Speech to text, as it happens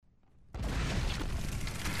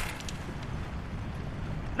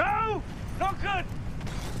Not good!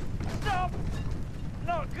 Stop!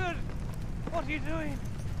 Not good! What are you doing?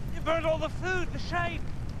 You burned all the food, the shade,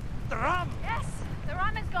 the rum! Yes, the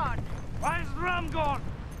rum is gone. Why is the rum gone?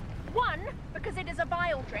 One, because it is a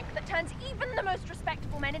vile drink that turns even the most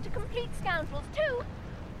respectable men into complete scoundrels. Two,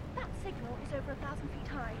 that signal is over 1,000 feet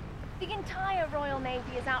high. The entire Royal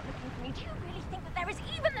Navy is out looking for me. Do you really think that there is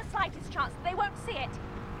even the slightest chance that they won't see it?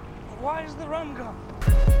 Why is the rum gone?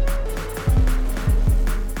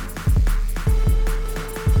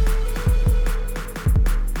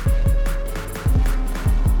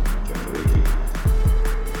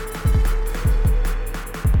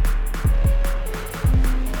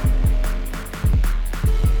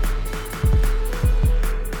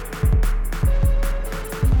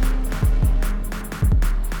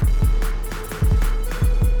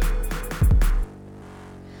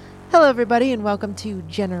 Hello, everybody, and welcome to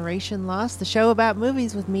Generation Lost, the show about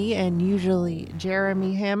movies with me and usually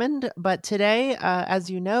Jeremy Hammond. But today, as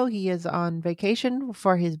you know, he is on vacation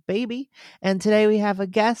for his baby. And today we have a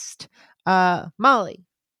guest, Molly.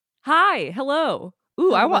 Hi, hello.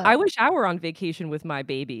 Ooh, Hello. I wish I were on vacation with my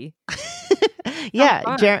baby.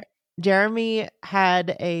 Yeah, Jeremy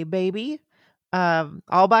had a baby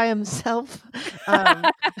all by himself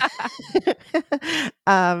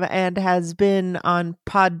and has been on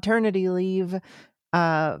paternity leave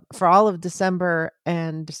for all of December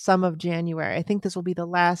and some of January. I think this will be the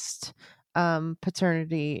last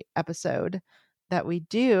paternity episode that we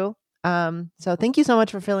do. So thank you so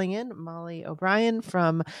much for filling in, Molly O'Brien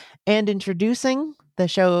from And Introducing, the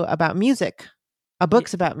show about music,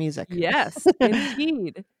 books about music. Yes,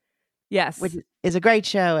 indeed. Yes. Which is a great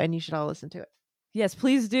show, and you should all listen to it. Yes,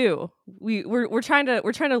 please do. We're trying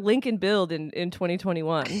to link and build in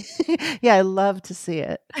 2021. Yeah, I love to see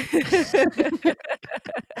it.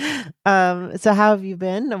 So how have you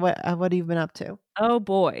been? What have you been up to? Oh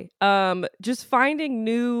boy. Just finding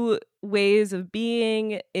new ways of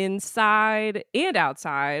being inside and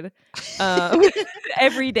outside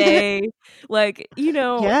every day. Like,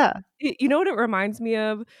 Yeah. you know what it reminds me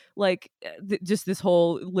of? Like just this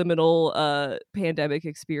whole liminal pandemic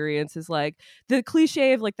experience is like the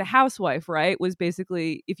cliche of like the housewife, right? Was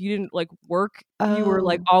basically if you didn't like work, you were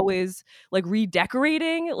like always like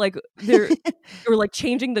redecorating, like or like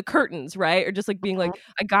changing the curtains, right? Or just like being like,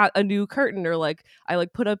 I got a new curtain, or like I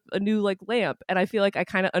like put up a new like lamp. And I feel like I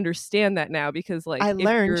kind of understand that now because like I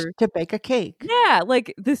learned to bake a cake. Yeah,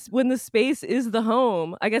 like this when the space is the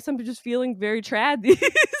home. I guess I'm just feeling very trad these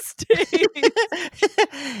days.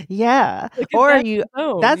 Yeah. Like,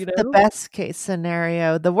 Or that's the best case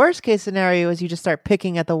scenario. The worst case scenario is you just start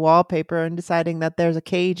picking at the wallpaper and deciding that there's a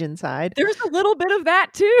cage inside. There's a little bit of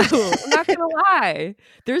that too. I'm not gonna lie.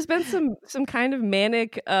 There's been some kind of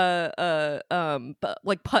manic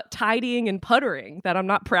like tidying and puttering that I'm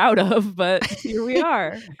not proud of, but here we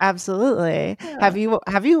are. Absolutely. Yeah.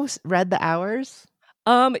 Have you read The Hours?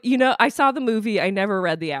 I saw the movie. I never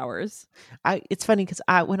read The Hours. It's funny because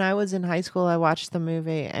when I was in high school, I watched the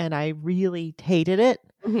movie and I really hated it.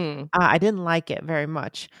 Mm-hmm. I didn't like it very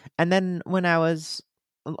much. And then when I was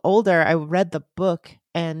older, I read the book,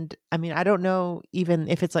 and I mean, I don't know even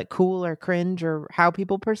if it's like cool or cringe or how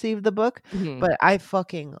people perceive the book, but I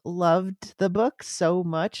fucking loved the book so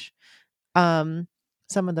much. Some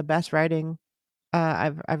of the best writing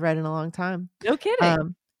I've read in a long time. No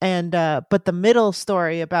kidding. But the middle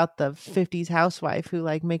story about the 50s housewife who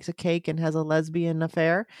like makes a cake and has a lesbian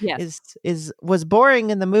affair was boring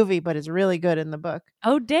in the movie, but is really good in the book.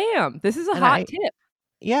 Oh damn, this is a hot tip.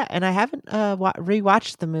 Yeah, and I haven't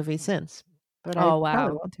rewatched the movie since, but I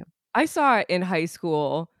probably want to. I saw it in high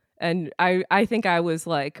school, and I think I was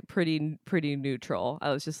like pretty neutral.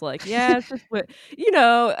 I was just like, yeah, it's just what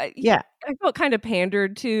yeah. I felt kind of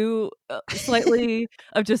pandered to slightly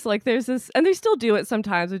of just like there's this, and they still do it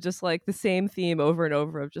sometimes with just like the same theme over and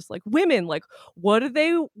over of just like women, like what are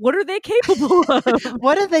they capable of?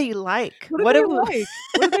 What do they like? What do they like?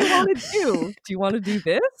 What do they want to do? Do you want to do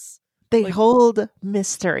this? They hold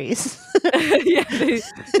mysteries. Yeah,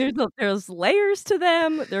 there's layers to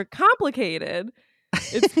them. They're complicated.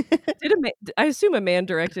 I assume a man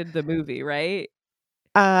directed the movie, right?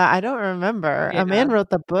 I don't remember. Yeah. A man wrote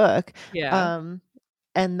the book. Yeah.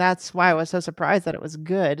 And that's why I was so surprised that it was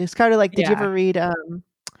good. It's kind of like, did you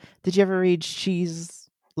ever read She's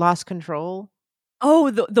Lost Control?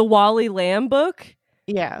 Oh, the Wally Lamb book?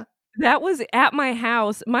 Yeah. That was at my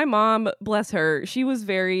house. My mom, bless her, she was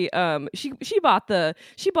very she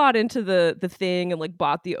bought into the thing and like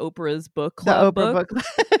bought the Oprah's book The club Oprah book. book.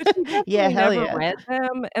 But she Yeah, definitely hell never yeah. read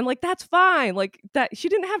them, and like that's fine. Like that, she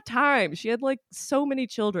didn't have time. She had like so many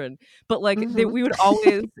children, but like Mhm. we would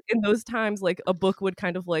always in those times like a book would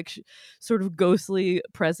kind of like sort of ghostly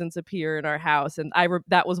presence appear in our house, and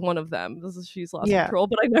that was one of them. This is She's Lost Yeah. Control,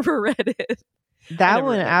 but I never read it. I That never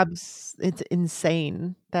one read it. it's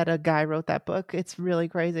insane that a guy wrote that book. It's really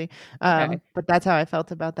crazy. Okay. But that's how I felt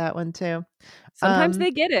about that one too. Sometimes Um they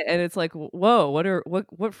get it, and it's like, whoa,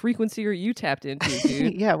 what frequency are you tapped into,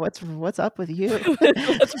 dude? yeah, what's up with you?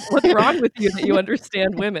 What's wrong with you that you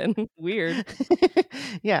understand women? Weird.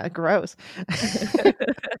 Yeah, gross.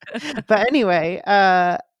 But anyway,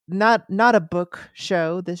 not a book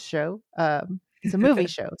show, this show. It's a movie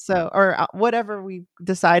show. So or whatever we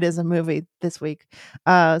decide is a movie this week.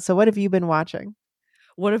 So what have you been watching?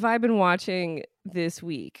 What have I been watching this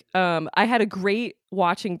week? I had a great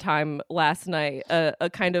watching time last night. A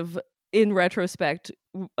kind of, in retrospect,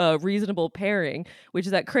 reasonable pairing, which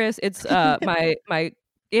is that Chris. It's my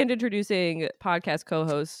and introducing podcast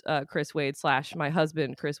co-host Chris Wade / my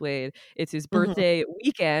husband Chris Wade. It's his birthday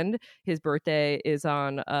weekend. His birthday is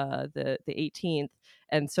on the 18th,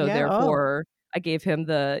 and so Yeah, oh. therefore I gave him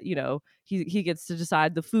the, he gets to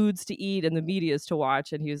decide the foods to eat and the medias to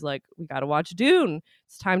watch, and he was like, we got to watch Dune.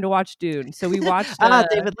 It's time to watch Dune. So we watched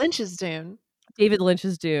David Lynch's Dune. David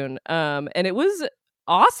Lynch's Dune, and it was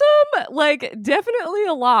awesome. Like, definitely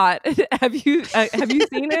a lot. Have you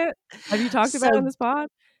seen it? Have you talked about it on this pod?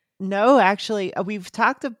 No, actually, we've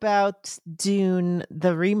talked about Dune,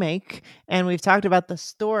 the remake, and we've talked about the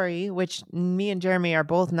story, which me and Jeremy are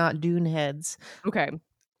both not Dune heads. Okay.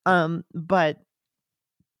 But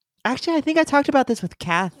actually, I think I talked about this with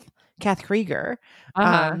Kath Krieger.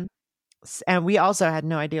 And we also had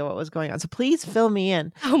no idea what was going on. So please fill me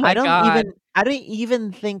in. Oh my God. I don't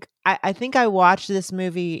even think I think I watched this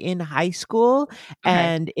movie in high school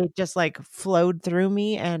and it just like flowed through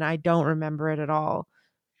me and I don't remember it at all.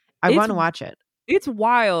 I want to watch it. It's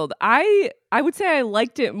wild. I would say I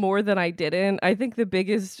liked it more than I didn't. I think the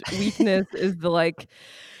biggest weakness is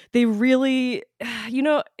they really,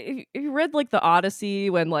 if you read like the Odyssey,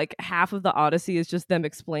 when like half of the Odyssey is just them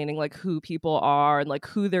explaining like who people are and like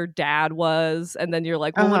who their dad was, and then you're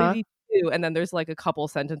like, well, what did he do? And then there's like a couple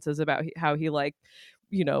sentences about how he like,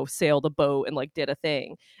 sailed a boat and like did a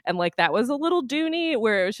thing, and like that was a little Dune-y,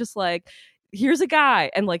 where it was just like, here's a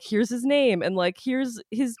guy and like here's his name and like here's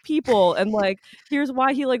his people and like here's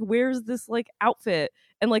why he like wears this like outfit,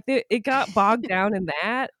 and like it got bogged down in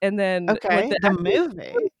that, and then like the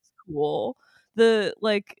movie cool. The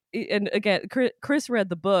like, and again, Chris read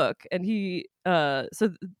the book, and he so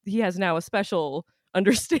he has now a special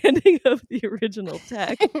understanding of the original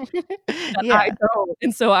text. Yeah, I don't.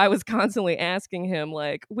 And so I was constantly asking him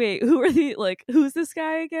like, wait, who's this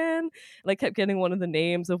guy again? And I kept getting one of the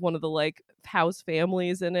names of one of the like house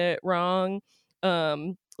families in it wrong.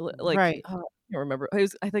 right. I don't remember.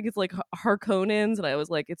 I think it's like Harkonnens, and I was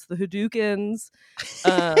like, it's the Hadoukens.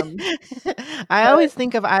 I always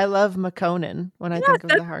think of I Love McConan when I think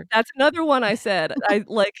of the Hark. That's another one I said. I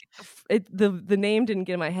like the name didn't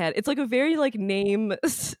get in my head. It's like a very like name.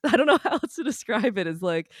 I don't know how else to describe it. Is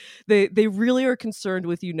like they really are concerned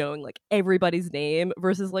with you knowing like everybody's name,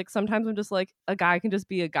 versus like sometimes I'm just like, a guy can just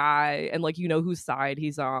be a guy and like whose side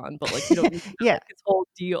he's on, but like you don't need to know, like, his whole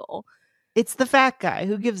deal. It's the fat guy.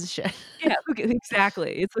 Who gives a shit? Yeah,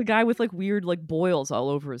 exactly. It's a guy with like weird like boils all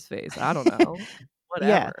over his face. I don't know.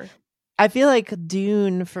 Whatever. Yeah. I feel like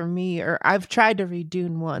Dune for me, or I've tried to read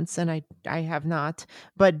Dune once and I have not,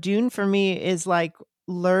 but Dune for me is like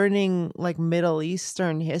learning like Middle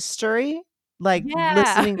Eastern history. Like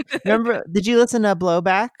listening. Remember, did you listen to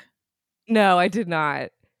Blowback? No, I did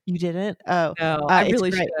not. You didn't? Oh. No, I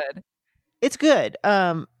really should. It's good.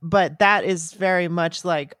 But that is very much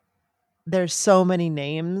like, there's so many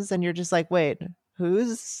names and you're just like, wait,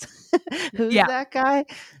 who's that guy?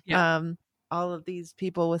 Yeah. All of these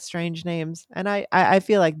people with strange names, and I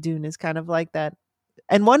feel like Dune is kind of like that,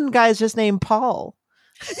 and one guy's just named Paul.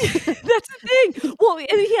 That's the thing. Well, and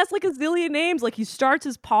he has like a zillion names. Like he starts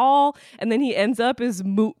as Paul, and then he ends up as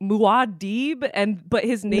Muad'Dib, but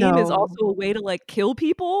his name is also a way to like kill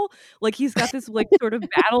people. Like he's got this like sort of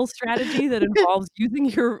battle strategy that involves using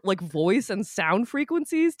your like voice and sound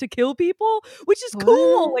frequencies to kill people, which is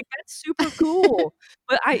cool. Like that's super cool.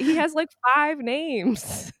 But he has like 5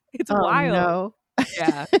 names. It's wild. No.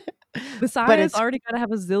 Yeah. Messiah's already got to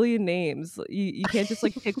have a zillion names. You can't just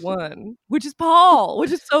like pick one, which is Paul,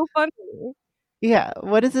 which is so funny. Yeah.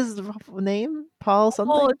 What is his name? Paul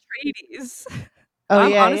something? Paul Atreides. Oh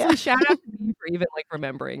I'm yeah, honestly yeah. shout out to me for even like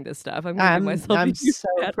remembering this stuff. I'm giving myself a I'm huge so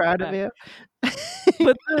pat on the proud of back. you.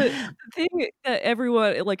 But the thing that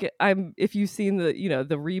everyone like, if you've seen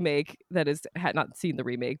the remake that is had not seen the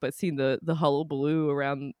remake but seen the hullabaloo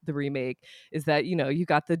around the remake, is that you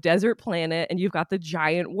got the desert planet and you've got the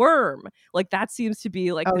giant worm. Like that seems to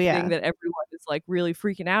be like Oh the yeah. thing that everyone is like really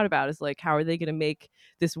freaking out about, is like, how are they going to make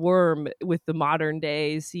this worm with the modern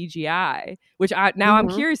day CGI, which I'm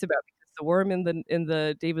Mhm. curious about, because the worm in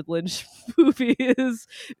the David Lynch movie is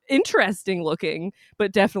interesting looking,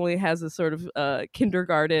 but definitely has a sort of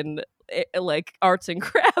kindergarten like arts and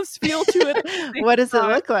crafts feel to it at the same What does it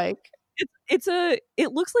time. look like?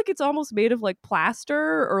 It looks like it's almost made of like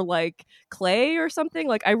plaster or like clay or something.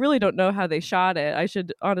 Like I really don't know how they shot it. I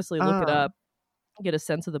should honestly look it Oh. up, get a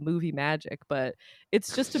sense of the movie magic. But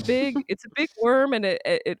it's just it's a big worm, and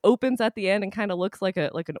it opens at the end and kind of looks like an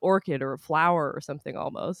orchid or a flower or something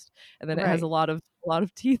almost, and then it has Right. a lot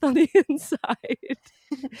of teeth on the inside.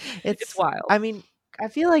 It's wild. I mean, I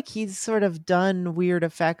feel like he's sort of done weird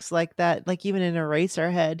effects like that. Like even in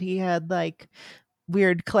Eraserhead, he had like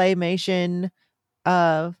weird claymation,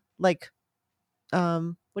 like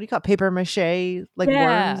what do you call it? Paper mache, like worms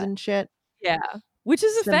Yeah. and shit. Yeah, which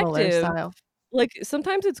is Similar effective. style. Like,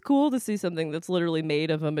 sometimes it's cool to see something that's literally made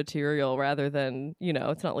of a material rather than,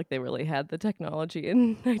 it's not like they really had the technology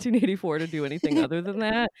in 1984 to do anything other than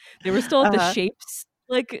that. They were still at the Uh-huh. shapes.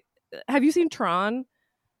 Like, have you seen Tron?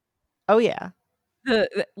 Oh yeah.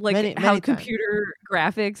 Like Many how times. computer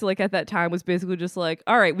graphics like at that time was basically just like,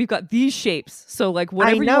 all right, we've got these shapes, so like I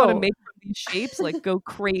whatever you want to know. make from these shapes, like go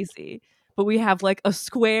crazy. But we have like a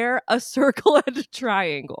square, a circle, and a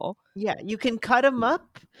triangle. Yeah, you can cut them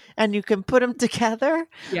up and you can put them together,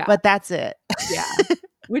 Yeah, but that's it. yeah.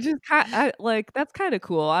 Which is like, that's kind of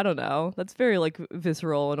cool. I don't know. That's very like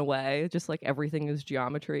visceral in a way. Just like everything is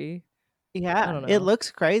geometry. I Yeah, don't it know. looks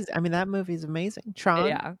crazy. I mean, that movie's amazing. Tron.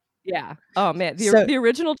 Yeah, yeah. Oh man, So the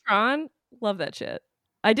original Tron, love that shit.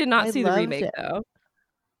 I did not I see the loved remake it. though.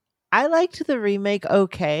 I liked the remake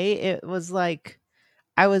okay. It was like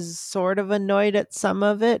I was sort of annoyed at some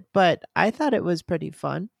of it, but I thought it was pretty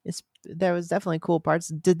fun. There was definitely cool parts.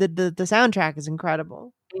 The soundtrack is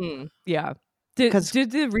incredible. Yeah. Because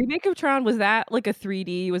Did the remake of Tron, was that like a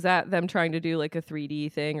 3D? Was that them trying to do like a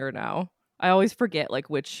 3D thing or no? I always forget like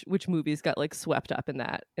which movies got like swept up in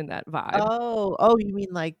that vibe. oh, you mean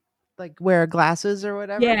like wear glasses or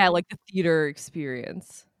whatever? Yeah, like the theater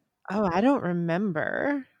experience. Oh, I don't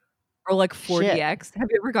remember. Or like Shit. 4DX. Have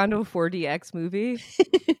you ever gone to a 4DX movie?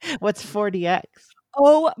 What's 4DX?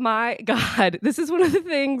 Oh my God. This is one of the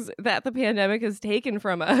things that the pandemic has taken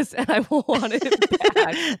from us, and I want it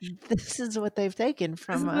back. This is what they've taken This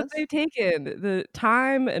from is what us. they've taken. The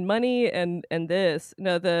time and money and this.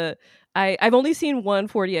 No, I've only seen one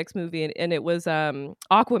 4DX movie, and it was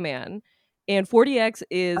Aquaman. And 4DX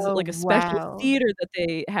is Oh, like a special wow. theater that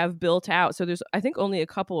they have built out. So there's, I think, only a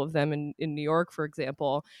couple of them in New York, for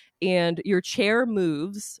example. And your chair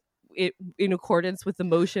moves it in accordance with the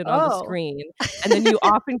motion on the Oh. screen, and then you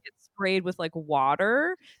often get sprayed with like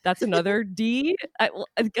water. That's another D. I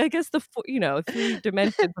guess the 3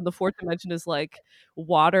 dimensions, and the fourth dimension is like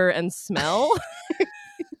water and smell.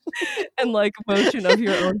 And like motion of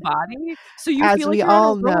your own body, so you As feel like we you're on a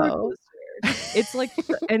all roller know. coaster. It's like,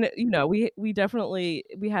 and we definitely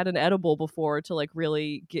had an edible before to like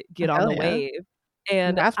really get on Hell the yeah. wave. You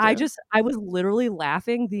And have to. I was literally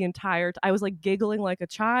laughing the entire I was like giggling like a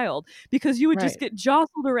child, because you would just Right. get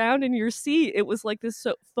jostled around in your seat. It was like this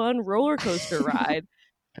so fun roller coaster ride.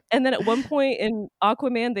 And then at one point in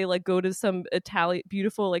Aquaman, they like go to some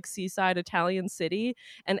beautiful like seaside Italian city,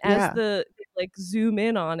 and as Yeah. they like zoom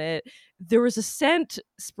in on it, there was a scent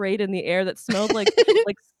sprayed in the air that smelled like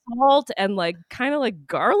like salt and like kind of like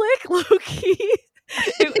garlic, low key.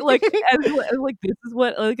 It like as like this is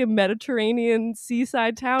what like a Mediterranean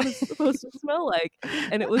seaside town is supposed to smell like,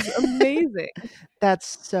 and it was amazing.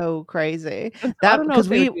 That's so crazy. And so I That don't know because if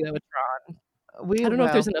they would do that with Tron. I don't know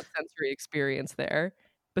if there's well, enough sensory experience there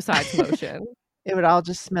besides motion. it would all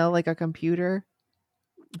just smell like a computer,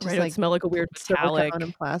 Right, just it would like smell like a weird silicone metallic.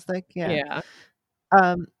 and plastic. Yeah.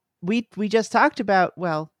 Yeah. We just talked about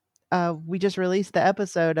we just released the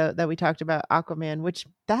episode that we talked about Aquaman, which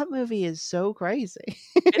that movie is so crazy.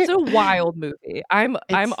 It's a wild movie. I'm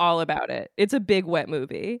It's all about it. It's a big wet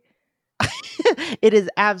movie. it is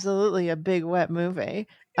absolutely a big wet movie.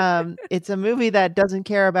 It's a movie that doesn't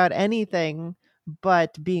care about anything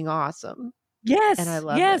but being awesome, and I Yes,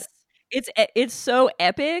 love it. yes. It's so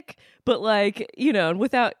epic, but like, and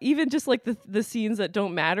without even just like the scenes that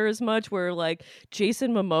don't matter as much, where like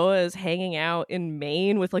Jason Momoa is hanging out in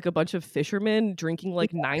Maine with like a bunch of fishermen drinking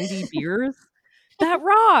like 90 beers. That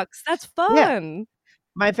rocks. That's Yeah. fun.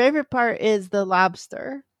 My favorite part is the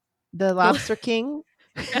lobster king,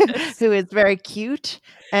 Yes. who is very cute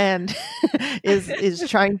and is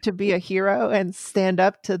trying to be a hero and stand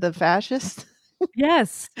up to the fascists.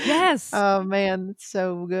 Yes. Yes. Oh man, it's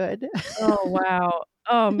so good. Oh wow.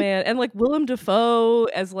 Oh man. And like Willem Dafoe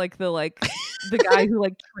as like the guy who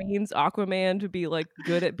like trains Aquaman to be like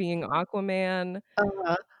good at being Aquaman.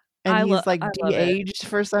 Uh, and he's like I love it. de-aged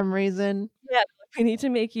for some reason. Yeah, we need to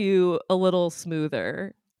make you a little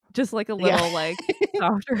smoother. Just like a Yeah. little like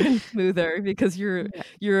softer and smoother because your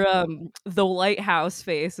the lighthouse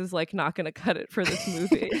face is like not gonna cut it for this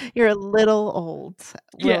movie. You're a little old,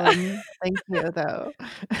 Yeah. Willem. Thank you, though.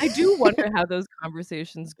 I do wonder how those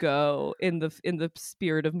conversations go in the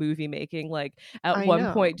spirit of movie making. Like at I one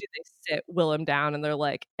know. point do they sit Willem down and they're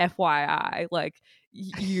like, FYI, like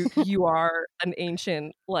you are an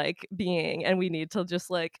ancient like being and we need to just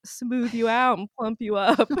like smooth you out and plump you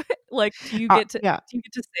up. Like do you get to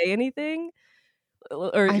say anything?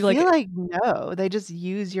 Or I like feel like no, they just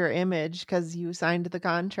use your image because you signed the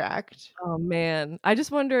contract. oh man, I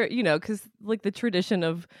just wonder, because like the tradition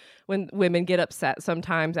of when women get upset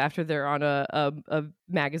sometimes after they're on a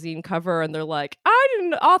magazine cover and they're like, I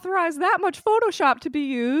didn't authorize that much Photoshop to be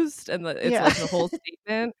used, and it's like the whole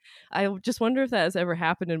statement. I just wonder if that has ever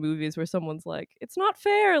happened in movies where someone's like, it's not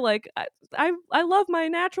fair. Like I love my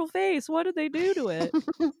natural face. What did they do to it?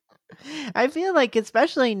 I feel like,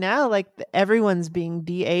 especially now, like everyone's being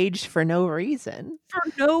de-aged for no reason. For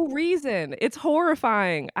no reason. It's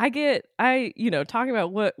horrifying. Talking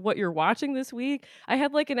about what you're watching this week, I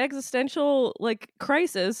had like an existential like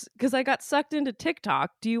crisis because I got sucked into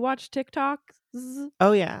TikTok. Do you watch TikTok?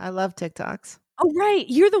 Oh yeah, I love TikToks. Oh right,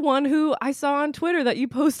 you're the one who I saw on Twitter that you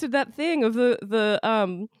posted that thing of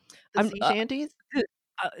the sea shanties.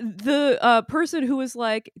 The person who was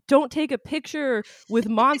like, don't take a picture with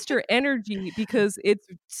Monster Energy because it's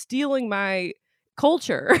stealing my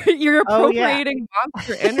culture. You're appropriating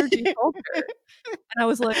Monster Energy culture. And I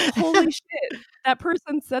was like, holy shit. That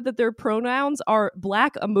person said that their pronouns are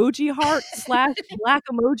black emoji heart / black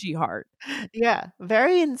emoji heart. Yeah,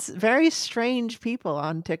 very strange people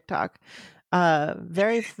on TikTok.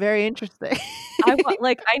 Very, very interesting. I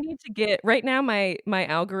need to get right now. My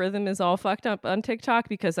algorithm is all fucked up on TikTok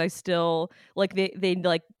because I still like they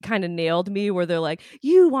like kind of nailed me where they're like,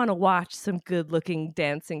 you want to watch some good looking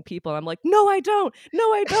dancing people. And I'm like, no, I don't.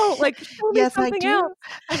 Like, show me something else.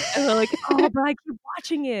 And they're like, oh, but I keep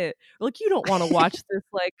watching it. Or, like, you don't want to watch this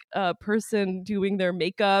like person doing their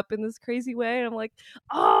makeup in this crazy way. And I'm like,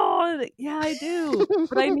 oh yeah, I do.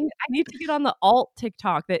 But I need to get on the alt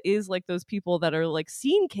TikTok that is like those people that are like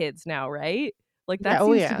scene kids now, right? Like that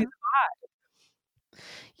seems to be the vibe.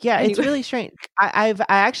 Yeah, anyway. It's really strange. I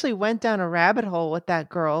actually went down a rabbit hole with that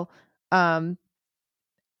girl,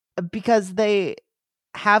 because they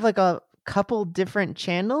have like a couple different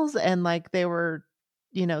channels, and like they were,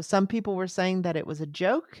 some people were saying that it was a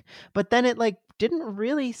joke, but then it like didn't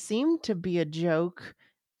really seem to be a joke.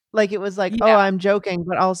 Like it was like, oh, I'm joking,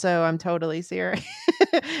 but also I'm totally serious.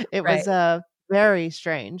 It was very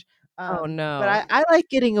strange. Oh no. But I like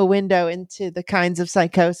getting a window into the kinds of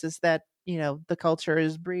psychosis that, the culture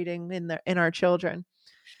is breeding in our children.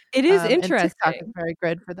 It is interesting. And TikTok is very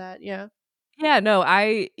good for that. Yeah. Yeah, no,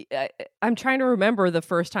 I'm trying to remember the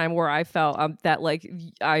first time where I felt that like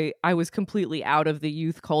I was completely out of the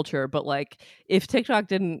youth culture, but like if TikTok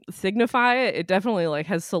didn't signify it, it definitely like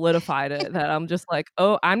has solidified it that I'm just like,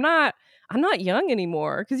 oh, I'm not young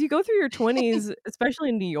anymore, because you go through your 20s, especially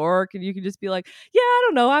in New York, and you can just be like, yeah, I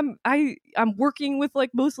don't know, I'm working with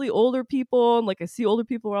like mostly older people, and like I see older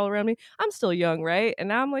people all around me. I'm still young, right? And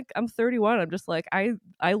now I'm 31. I'm just like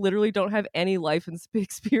I literally don't have any life and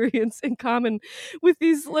experience in common with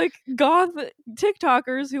these like goth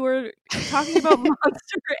TikTokers who are talking about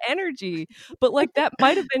Monster Energy. But like that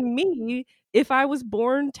might have been me if I was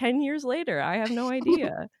born 10 years later. I have no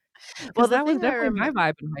idea. Well, that was definitely my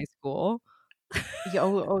vibe in high school. Yeah,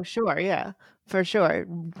 oh, sure, yeah, for sure.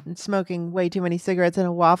 Smoking way too many cigarettes in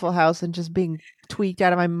a Waffle House and just being tweaked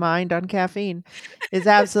out of my mind on caffeine is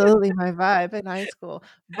absolutely my vibe in high school.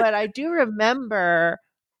 But I do remember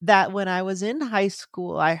that when I was in high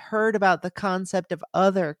school, I heard about the concept of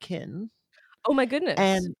otherkin. Oh my goodness.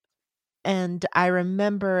 And I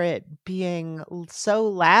remember it being so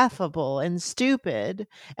laughable and stupid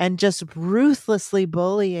and just ruthlessly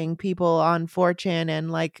bullying people on 4chan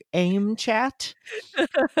and like AIM chat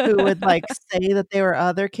who would like say that they were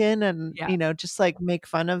otherkin and, just like make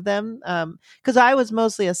fun of them. Because I was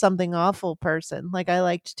mostly a Something Awful person. Like I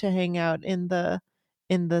liked to hang out in the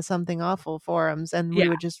Something Awful forums, and we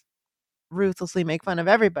would just ruthlessly make fun of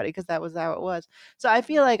everybody because that was how it was. So I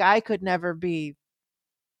feel like I could never be.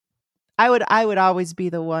 I would always be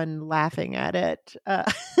the one laughing at it,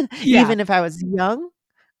 Yeah. even if I was young.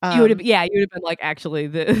 You would have, you would have been like, actually,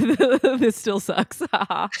 this still sucks.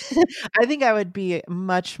 I think I would be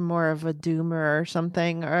much more of a doomer or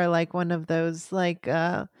something, or like one of those like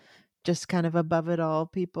just kind of above it all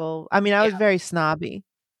people. I mean, I was Yeah. very snobby.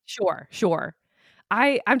 Sure.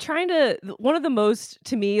 I'm trying to, one of the most,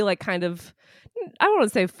 to me, like kind of, I don't want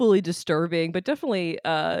to say fully disturbing, but definitely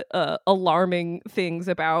alarming things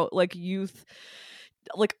about like youth,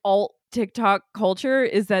 like alt TikTok culture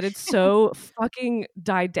is that it's so fucking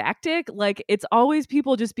didactic. Like it's always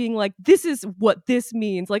people just being like, this is what this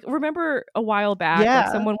means. Like remember a while back, like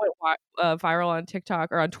Yeah. someone went viral on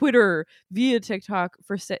TikTok or on Twitter via TikTok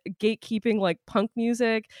for gatekeeping like punk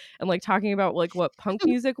music and like talking about like what punk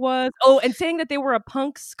music was. Oh, and saying that they were a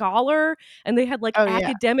punk scholar and they had like Oh, yeah.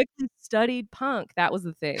 academically studied punk. That was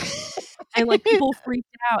the thing. And like people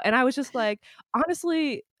freaked out. And I was just like,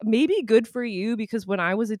 honestly, maybe good for you, because when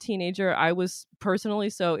I was a teenager, I was personally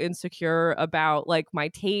so insecure about like my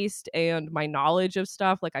taste and my knowledge of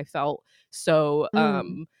stuff. Like I felt so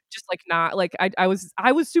just like not like I was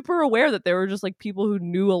super aware that there were just like people who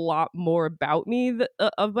knew a lot more about me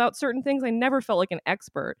about certain things. I never felt like an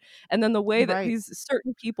expert. And then the way that Right. these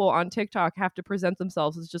certain people on TikTok have to present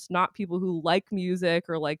themselves is just not people who like music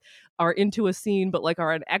or like are into a scene, but like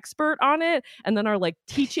are an expert on it and then are like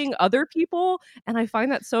teaching other people. And I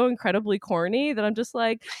find that so incredibly corny that I'm just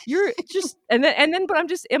like, you're just and then but I'm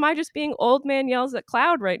just, am I just being old man yells at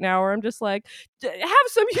cloud right now? Or I'm just like, have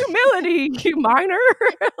some humility, you minor.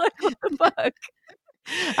 Like what the fuck?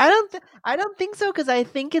 I don't think so, because I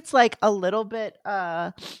think it's like a little bit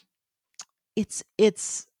it's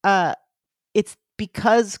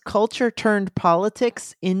because culture turned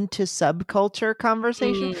politics into subculture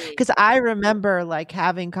conversation. Because I remember like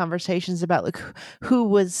having conversations about like who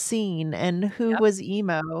was seen and who was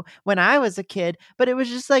emo when I was a kid, but it was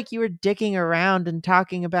just like you were dicking around and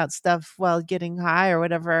talking about stuff while getting high or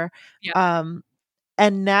whatever. And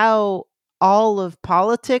now all of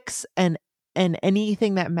politics and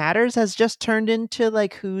anything that matters has just turned into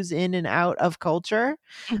like who's in and out of culture.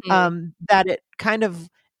 That it kind of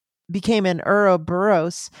became an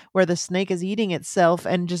Ouroboros where the snake is eating itself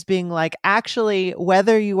and just being like, actually,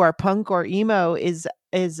 whether you are punk or emo is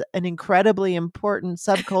an incredibly important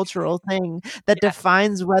subcultural thing that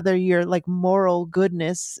defines whether you're like moral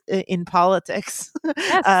goodness in politics.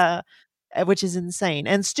 Which is insane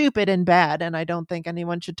and stupid and bad, and I don't think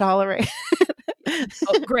anyone should tolerate.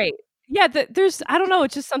 Oh, great. Yeah, there's, I don't know,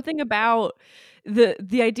 it's just something about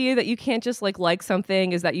the idea that you can't just like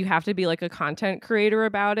something, is that you have to be like a content creator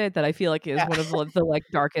about it, that I feel like is one of the like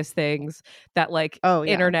darkest things that like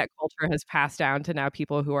internet culture has passed down to now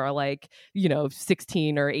people who are like,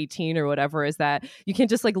 16 or 18 or whatever, is that you can't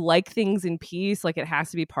just like things in peace. Like it has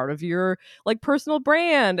to be part of your like personal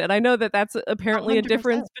brand. And I know that that's apparently 100%. A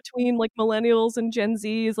difference between like millennials and Gen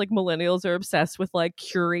Zs. Like millennials are obsessed with like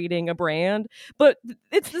curating a brand, but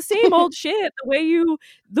it's the same old shit. The way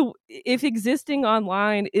if existing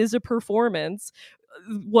online is a performance,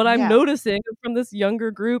 what I'm noticing from this younger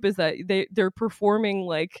group is that they're performing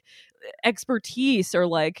like expertise or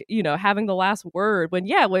like having the last word, when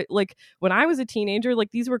like when I was a teenager,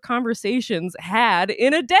 like these were conversations had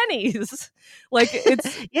in a Denny's. Like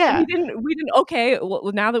it's we didn't okay, well,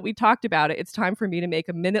 now that we talked about it, it's time for me to make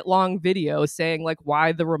a minute-long video saying like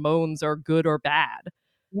why the Ramones are good or bad.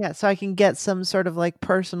 Yeah, so I can get some sort of like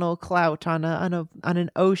personal clout on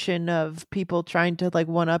an ocean of people trying to like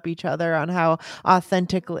one up each other on how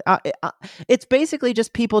authentically it's basically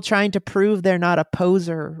just people trying to prove they're not a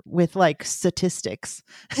poser with like statistics.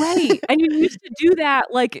 Right. And you used to do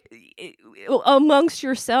that like amongst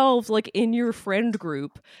yourselves, like in your friend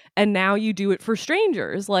group, and now you do it for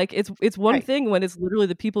strangers. Like it's one thing when it's literally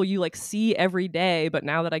the people you like see every day, but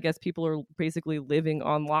now that I guess people are basically living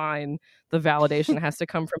online, the validation has to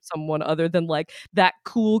come from someone other than like that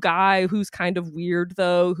cool guy who's kind of weird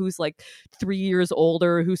though, who's like 3 years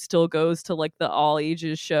older, who still goes to like the all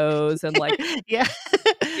ages shows and like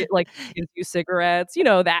like gives you cigarettes,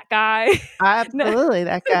 that guy. Absolutely,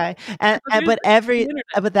 that guy. And but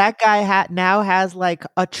that guy now has like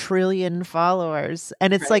 1 trillion followers,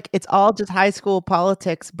 and it's like it's all just high school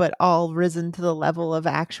politics, but all risen to the level of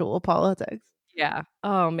actual politics. Yeah.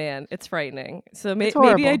 Oh man, it's frightening. So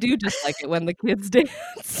maybe I do just like it when the kids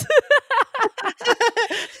dance.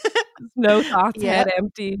 No thoughts, head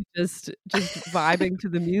empty, just vibing to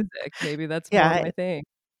the music. Maybe that's more my thing.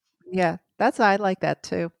 Yeah, I like that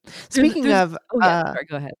too. Speaking of sorry,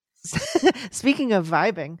 go ahead. Speaking of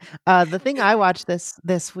vibing, the thing I watched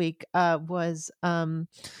this week was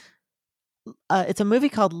it's a movie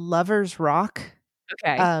called Lovers Rock.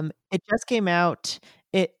 Okay. It just came out.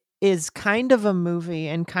 It is kind of a movie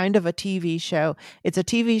and kind of a TV show. It's a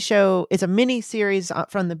TV show. It's a mini series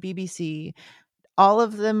from the BBC. All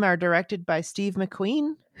of them are directed by Steve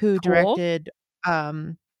McQueen, who Cool. directed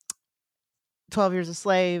 12 Years a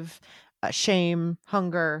Slave, Shame,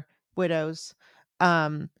 Hunger, Widows.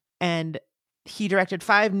 And he directed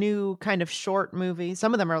 5 new kind of short movies.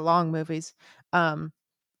 Some of them are long movies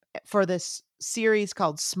for this series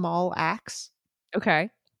called Small Axe. Okay.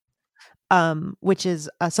 Which is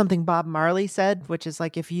something Bob Marley said, which is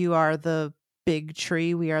like, if you are the big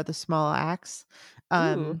tree, we are the small axe.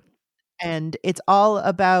 Ooh. And it's all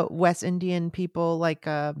about West Indian people, like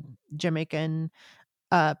Jamaican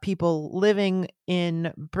people living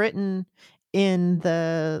in Britain in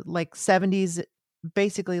the like 70s,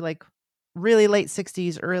 basically like really late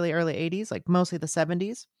 60s, early 80s, like mostly the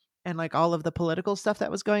 70s, and like all of the political stuff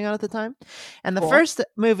that was going on at the time. And the Cool. first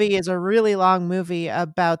movie is a really long movie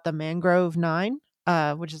about the Mangrove Nine,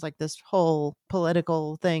 which is like this whole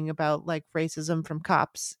political thing about like racism from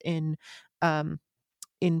cops in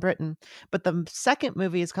Britain. But the second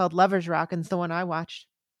movie is called Lovers Rock, and it's the one I watched.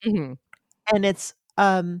 Mhm. And it's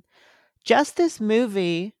just this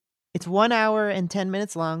movie. It's 1 hour and 10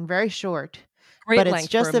 minutes long, very short. Great but it's length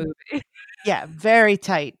just for a movie. yeah, very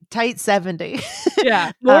tight 70.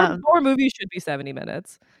 Yeah, more movies should be 70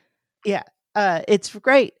 minutes. Yeah, it's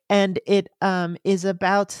great, and it is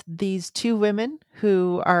about these 2 women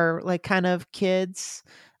who are like kind of kids,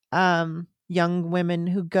 young women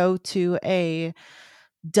who go to a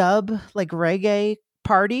dub like reggae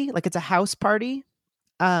party, like it's a house party,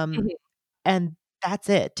 Mhm. and that's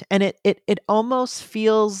it. And it almost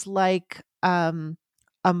feels like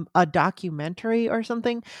a documentary or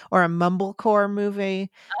something, or a mumblecore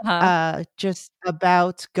movie, Uh-huh. just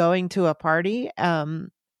about going to a party,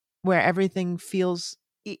 where everything feels,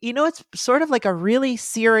 it's sort of like a really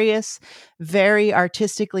serious, very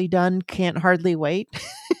artistically done Can't Hardly Wait.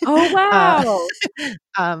 Oh,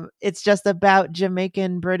 wow. It's just about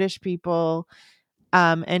Jamaican British people.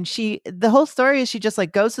 And the whole story is she just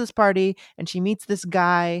like goes to this party and she meets this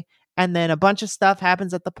guy, and then a bunch of stuff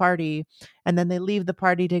happens at the party, and then they leave the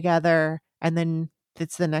party together, and then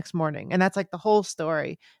it's the next morning, and that's like the whole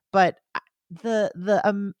story. But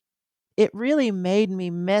it really made me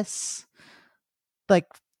miss, like,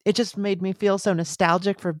 it just made me feel so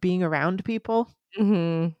nostalgic for being around people,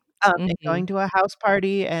 Mhm. and Mhm. going to a house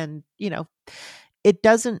party, and it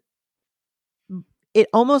doesn't it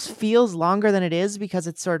almost feels longer than it is because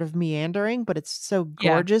it's sort of meandering, but it's so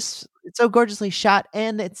Yeah. gorgeous. It's so gorgeously shot,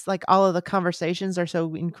 and it's like all of the conversations are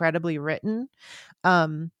so incredibly written,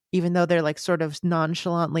 even though they're like sort of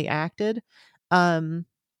nonchalantly acted. Um,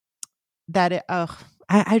 that it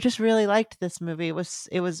I just really liked this movie.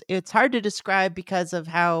 It's hard to describe because of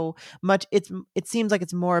how much it seems like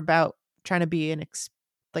it's more about trying to be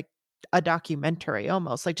like a documentary,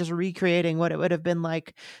 almost like just recreating what it would have been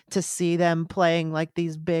like to see them playing like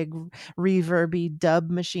these big reverby dub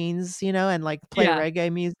machines, and like play Yeah.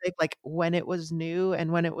 reggae music like when it was new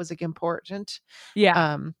and when it was like important.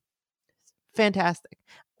 Yeah. Um Fantastic.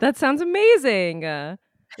 That sounds amazing.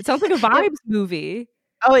 It sounds like a It vibes movie,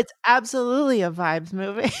 Oh, it's absolutely a vibes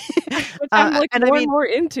movie. which I'm like And I more and mean, more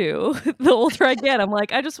into the older I get. I'm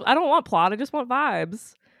like, I don't want plot, I just want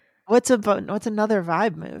vibes. what's another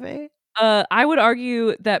vibe movie? I would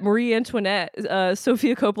argue that Marie Antoinette,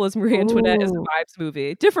 Sofia Coppola's Marie Antoinette is a Ooh, vibes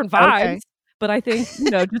movie. Different okay. vibes, but I think,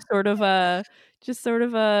 just sort of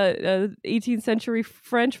 18th century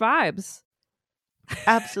French vibes.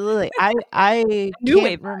 Absolutely. I New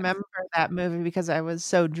wave can't vibes. remember that movie because I was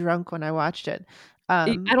so drunk when I watched it.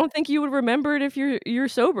 I don't think you would remember it if you're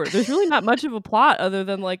sober. There's really not much of a plot other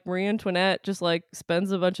than like Marie Antoinette just like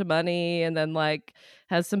spends a bunch of money and then like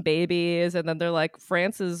has some babies, and then they're like,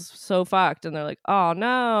 France is so fucked, and they're like, oh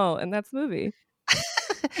no, and that's the movie.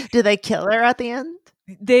 Do they kill her at the end?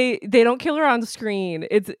 They don't kill her on screen.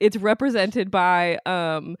 It's represented by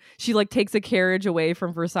she like takes a carriage away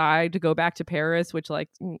from Versailles to go back to Paris, which like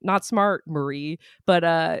not smart, Marie,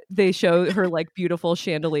 but they show her like beautiful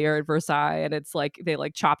chandelier at Versailles, and it's like they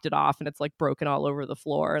like chopped it off and it's like broken all over the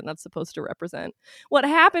floor, and that's supposed to represent what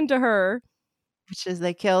happened to her. Which is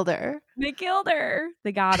they killed her. They killed her.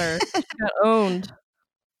 They got her. She got owned.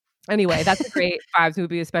 Anyway, that's a great vibes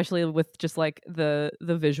movie, especially with just like the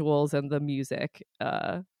visuals and the music.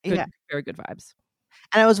 Good, Yeah. very good vibes.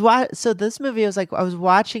 And so this movie was like, I was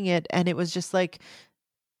watching it and it was just like,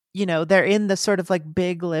 they're in the sort of like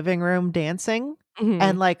big living room dancing,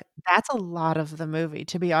 And Mhm. like that's a lot of the movie,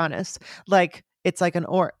 to be honest. Like it's like an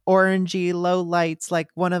orangey low lights, like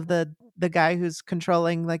one of the guy who's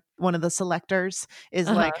controlling like one of the selectors is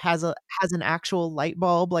Uh-huh. like has an actual light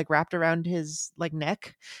bulb like wrapped around his like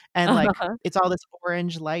neck, and like Uh-huh. it's all this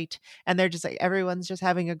orange light, and they're just like everyone's just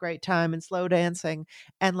having a great time and slow dancing,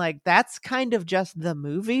 and like that's kind of just the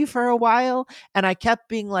movie for a while, and I kept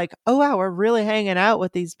being like, oh wow, we're really hanging out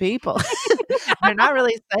with these people. They're not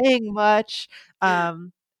really saying much,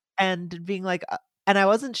 um, and being like, and I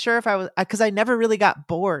wasn't sure if I was because I never really got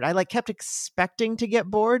bored. I like kept expecting to get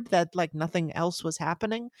bored that like nothing else was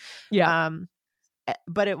happening. Yeah. Um,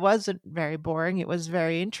 but it wasn't very boring. It was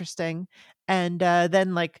very interesting. And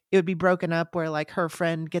then like it would be broken up where like her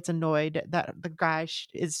friend gets annoyed that the guy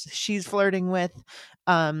she's flirting with,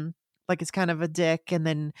 um, like is kind of a dick, and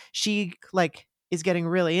then she like is getting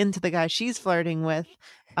really into the guy she's flirting with,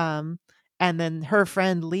 um, and then her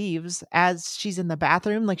friend leaves as she's in the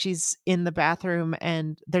bathroom. Like she's in the bathroom,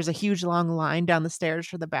 and there's a huge long line down the stairs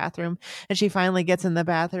for the bathroom, and she finally gets in the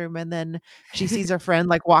bathroom, and then she sees her friend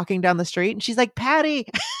like walking down the street, and she's like, Patty,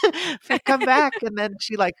 come back. And then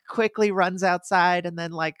she like quickly runs outside, and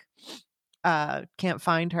then like can't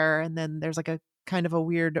find her. And then there's like a kind of a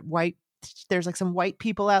weird there's like some white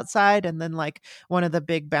people outside, and then like one of the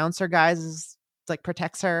big bouncer guys is like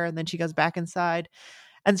protects her, and then she goes back inside.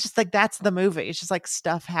 And it's just like that's the movie. It's just like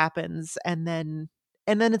stuff happens, and then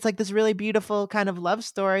it's like this really beautiful kind of love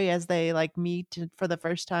story as they like meet for the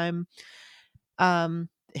first time. Um,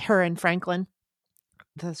 her and Franklin,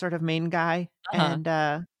 the sort of main guy, Uh-huh.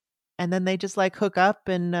 and then they just like hook up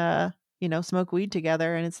and smoke weed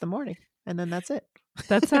together, and it's the morning, and then that's it.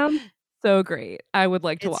 That sounds so great. I would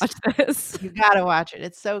like to It's watch this. you gotta watch it.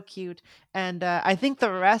 It's so cute, and I think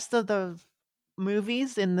the rest of the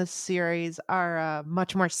movies in this series are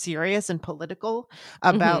much more serious and political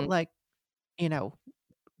about Mhm. like you know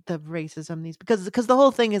the racism these because the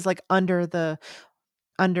whole thing is like under the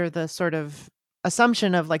sort of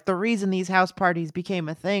assumption of like the reason these house parties became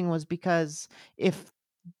a thing was because if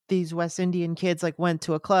these West Indian kids like went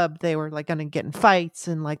to a club, they were like gonna get in fights,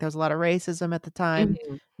 and like there was a lot of racism at the time.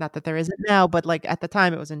 Mhm. Not that there isn't now, but like at the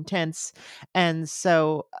time it was intense. And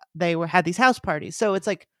so they were had these house parties. So it's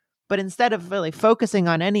like, but instead of really focusing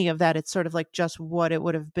on any of that, it's sort of like just what it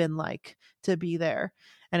would have been like to be there.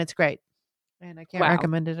 And it's great. And I can't Wow.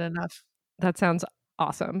 recommend it enough. That sounds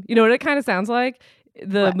awesome. You know what it kinda sounds like?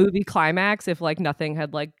 The What? movie climax if, like, nothing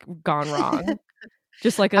had, like, gone wrong. Uh,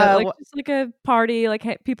 Just like a party,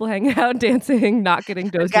 like, people hanging out, dancing, not getting a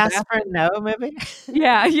dosed to death. Gaspar Noé movie?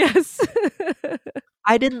 Yeah, yes.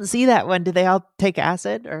 I didn't see that one. Did they all take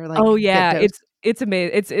acid or Oh, like get yeah, dosed? it's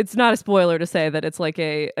amazing. It's not a spoiler to say that it's like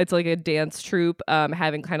a dance troupe,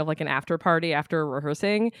 having kind of like an after party after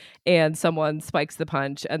rehearsing, and someone spikes the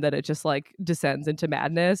punch, and then it just, like, descends into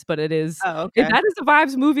madness, but Oh, okay. that is a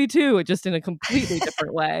vibes movie too, just in a completely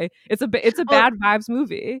different way. It's a Well, bad vibes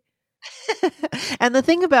movie. and the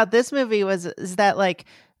thing about this movie is that like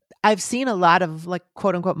I've seen a lot of like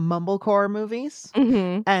quote unquote mumblecore movies,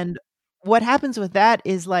 Mhm. and what happens with that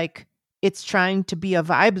is like it's trying to be a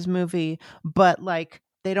vibes movie, but like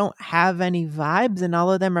they don't have any vibes, and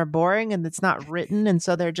all of them are boring, and it's not written, and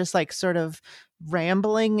so they're just like sort of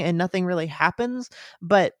rambling and nothing really happens.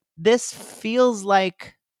 But this feels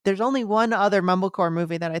like there's only one other mumblecore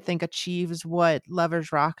movie that I think achieves what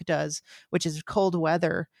Lovers Rock does, which is Cold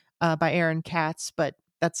Weather by Aaron Katz, but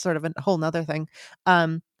that's sort of a whole nother thing.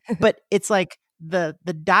 Um, but it's like the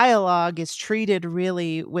dialogue is treated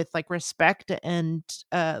really with like respect and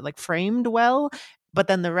like framed well, but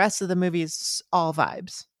then the rest of the movie is all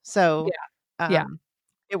vibes. So Yeah, yeah, um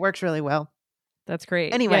it works really well. that's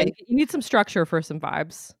great. Yeah, Anyway, you need some structure for some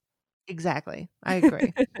vibes. exactly. I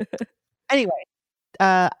agree. Anyway,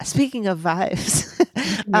 speaking of vibes,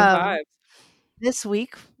 Speaking of um vibes. this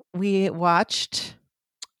week we watched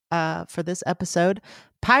for this episode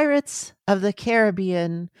Pirates of the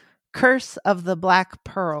Caribbean Curse of the Black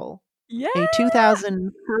Pearl, Yeah! a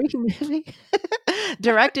 2003 movie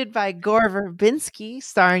directed by Gore Verbinski,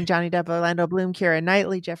 starring Johnny Depp, Orlando Bloom, Keira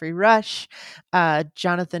Knightley, Jeffrey Rush,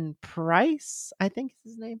 Jonathan Pryce, I think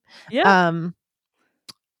is his name. Yeah. Um,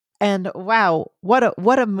 and wow, what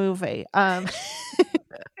a movie. I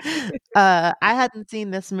hadn't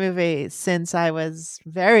seen this movie since I was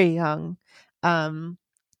very young. Um,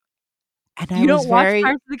 and I You was don't watch very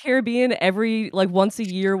Pirates of the Caribbean every like, once a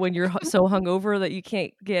year when you're so hungover that you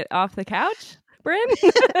can't get off the couch, Bryn?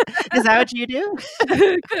 Is that what you do?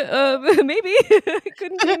 Maybe.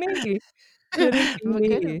 Couldn't be me. Couldn't be Well,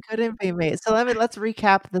 me. couldn't be me. So let's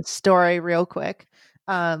recap the story real quick.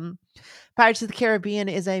 Um, Pirates of the Caribbean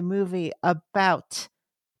is a movie about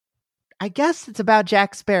I guess it's about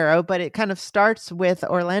Jack Sparrow, but it kind of starts with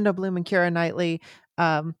Orlando Bloom and Keira Knightley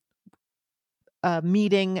um,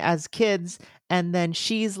 meeting as kids, and then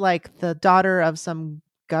she's like the daughter of some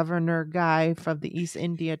governor guy from the East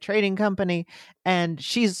India Trading Company, and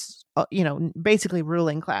she's basically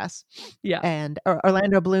ruling class. Yeah. And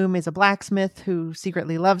Orlando Bloom is a blacksmith who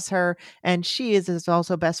secretly loves her, and she is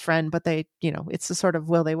also best friend, but they, it's the sort of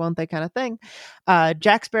will they won't they kind of thing.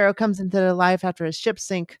 Jack Sparrow comes into their life after his ship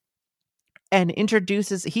sink and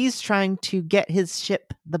he's trying to get his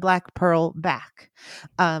ship, the Black Pearl, back.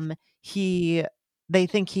 They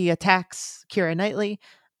think he attacks Keira Knightley.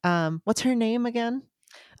 What's her name again?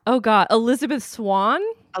 Oh God, Elizabeth Swann.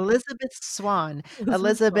 Elizabeth Swann.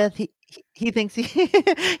 Elizabeth. He thinks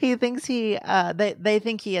he thinks they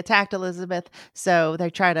think he attacked Elizabeth, so they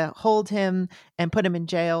try to hold him and put him in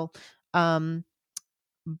jail. But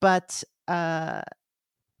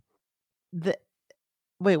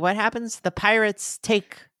what happens? The pirates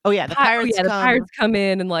take. Oh yeah, the pirates. The pirates come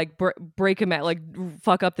in and like break him out, like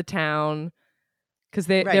fuck up the town because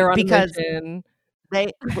they're on a mission.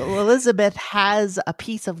 Elizabeth has a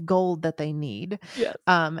piece of gold that they need. Yes.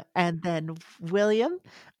 And then William,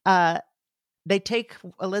 they take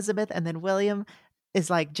Elizabeth, and then William is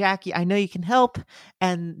like, Jack, I know you can help.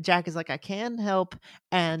 And Jack is like, I can help.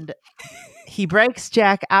 And he breaks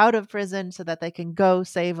Jack out of prison so that they can go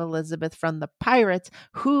save Elizabeth from the pirates,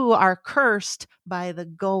 who are cursed by the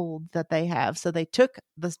gold that they have. So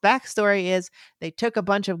this backstory is they took a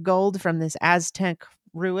bunch of gold from this Aztec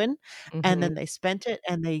ruin, and then they spent it,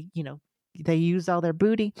 and they used all their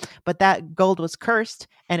booty, but that gold was cursed,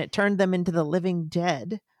 and it turned them into the living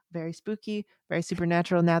dead. Very spooky, very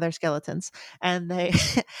supernatural. Now they're skeletons, and they're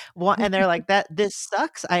like, this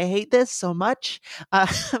sucks. I hate this so much.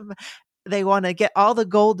 They want to get all the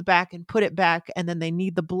gold back and put it back, and then they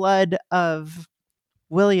need the blood of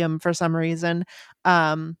William for some reason.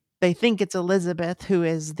 They think it's Elizabeth who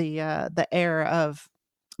is the heir of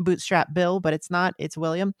Bootstrap Bill, but it's not. It's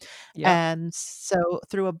William. Yeah. And so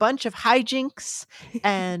through a bunch of hijinks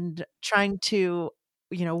and trying to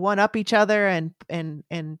one up each other and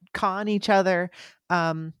con each other,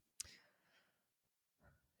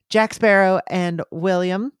 Jack Sparrow and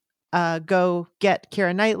William go get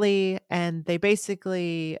Keira Knightley, and they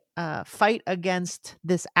basically fight against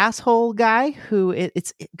this asshole guy who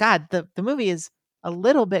the movie is a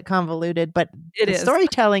little bit convoluted, but the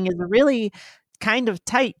storytelling is really kind of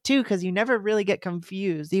tight too, because you never really get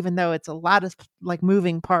confused, even though it's a lot of like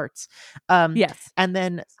moving parts. Yes. And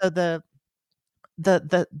then so the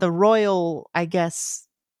royal, I guess,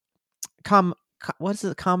 Commodore.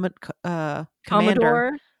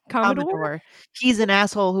 He's an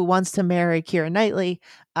asshole who wants to marry Keira Knightley.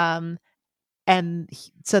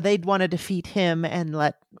 So they'd want to defeat him and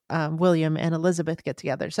let William and Elizabeth get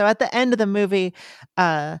together. So at the end of the movie,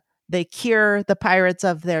 they cure the pirates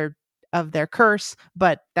of their curse,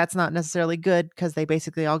 but that's not necessarily good because they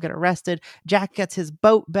basically all get arrested. Jack gets his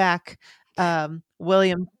boat back.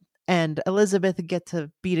 William and Elizabeth get to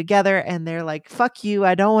be together, and they're like, fuck you,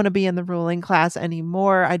 I don't want to be in the ruling class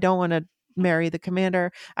anymore. I don't want to marry the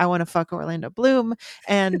commander. I want to fuck Orlando Bloom,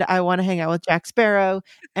 and I want to hang out with Jack Sparrow,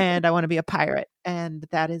 and I want to be a pirate. And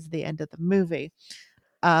that is the end of the movie.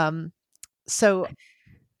 So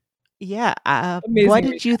yeah, what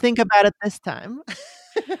did you think about it this time?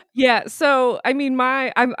 Yeah, so I mean,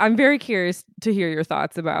 I'm very curious to hear your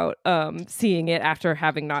thoughts about seeing it after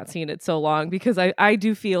having not seen it so long, because I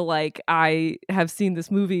do feel like I have seen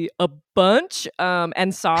this movie a bunch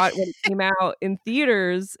and saw it when it came out in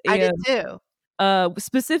theaters. I did too.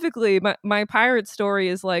 Specifically, my pirate story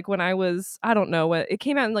is like when I was, I don't know, it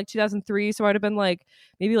came out in like 2003, so I'd have been like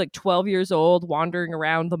maybe like 12 years old, wandering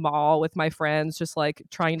around the mall with my friends, just like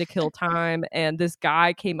trying to kill time. And this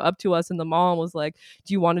guy came up to us in the mall and was like,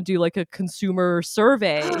 do you want to do like a consumer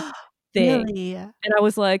survey thing? Really? And I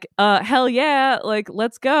was like, hell yeah, like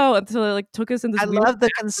let's go. And so they like took us in this. I love the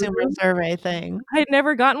consumer survey thing. I had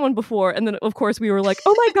never gotten one before, and then of course we were like,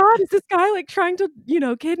 oh my god, is this guy like trying to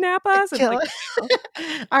kidnap us? And, like,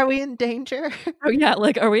 are we in danger? Oh yeah,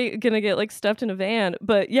 like are we gonna get like stuffed in a van?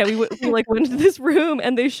 But yeah, we like went into this room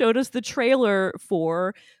and they showed us the trailer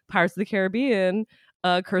for Pirates of the Caribbean,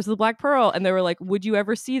 Curse of the Black Pearl, and they were like, would you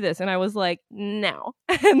ever see this? And I was like, no.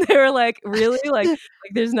 And they were like, really? like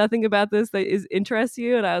there's nothing about this that interests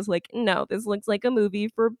you? And I was like, no, this looks like a movie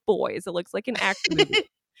for boys. It looks like an action movie.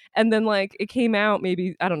 And then like it came out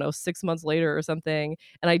maybe, I don't know, 6 months later or something.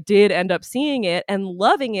 And I did end up seeing it and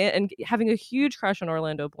loving it and having a huge crush on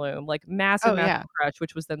Orlando Bloom, like massive, Oh massive yeah, crush,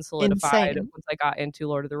 which was then solidified insane. once I got into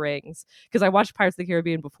Lord of the Rings. Because I watched Pirates of the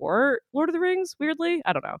Caribbean before Lord of the Rings, weirdly.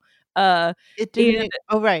 I don't know. It And didn't.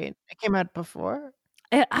 Oh right, it came out before.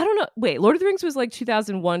 I don't know. Wait, Lord of the Rings was like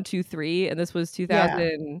 2001, 2, 3, and this was Yeah.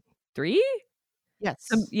 2003? Yes.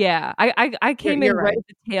 Yeah, I came You're in right right. at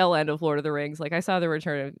the tail end of Lord of the Rings. Like I saw the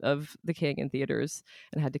Return of the King in theaters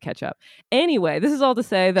and had to catch up. Anyway, this is all to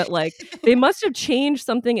say that like they must have changed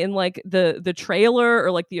something in like the trailer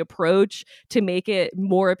or like the approach to make it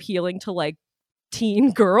more appealing to like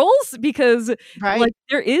teen girls, because Right. like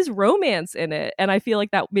there is romance in it, and I feel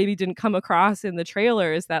like that maybe didn't come across in the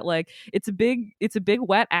trailer, is that like it's a big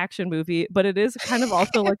wet action movie, but it is kind of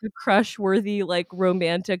also like a crush worthy like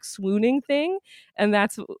romantic swooning thing, and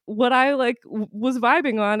that's what I like was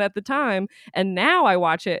vibing on at the time. And now I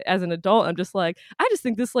watch it as an adult, I'm just like, I just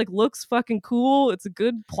think this like looks fucking cool, it's a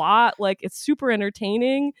good plot, like it's super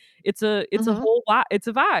entertaining, it's a Mhm. whole lot, it's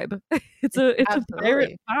a vibe. It's a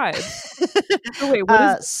pirate Absolutely. vibe. So wait,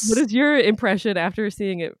 what is your impression after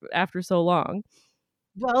seeing it after so long?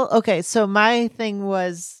 Well, okay, so my thing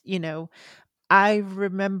was, I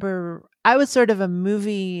remember I was sort of a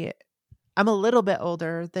movie. I'm a little bit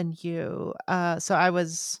older than you. So I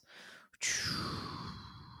was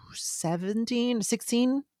 17,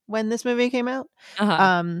 16 when this movie came out. Uh-huh.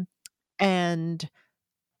 Um, and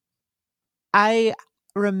I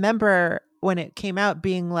remember when it came out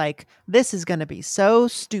being like, this is going to be so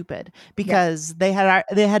stupid, Yes. because they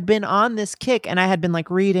had been on this kick, and I had been like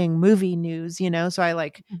reading movie news, so I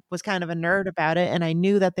like was kind of a nerd about it, and I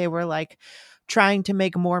knew that they were like trying to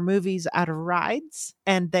make more movies out of rides,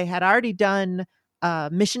 and they had already done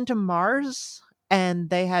Mission to Mars, and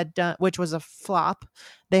they had done, which was a flop.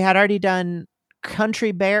 They had already done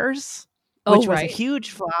Country Bears, Oh, which was a right. huge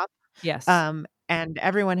flop, Yes. and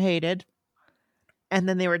everyone hated. And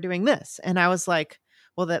then they were doing this, and I was like,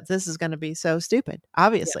 well, this is going to be so stupid, Yeah.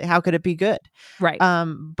 obviously, how could it be good? Right.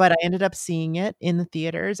 But I ended up seeing it in the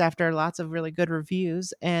theaters after lots of really good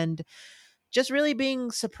reviews, and just really being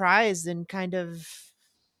surprised and kind of,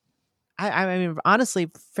 I mean, honestly,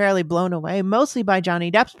 fairly blown away, mostly by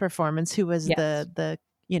Johnny Depp's performance, who was Yes. the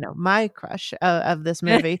my crush of this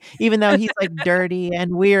movie, even though he's like dirty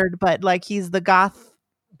and weird, but like he's the goth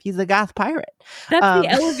pirate. That's the um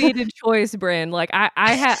elevated choice, Bryn. Like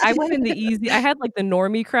I went in the easy. I had like the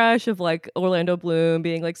normie crush of like Orlando Bloom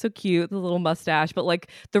being like so cute, the little mustache, but like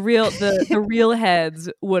the real heads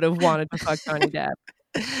would have wanted to fuck Johnny Depp.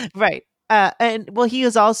 Right. And well, he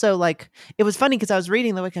was also like, it was funny because I was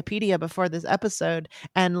reading the Wikipedia before this episode,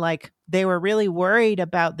 and like they were really worried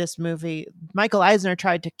about this movie. Michael Eisner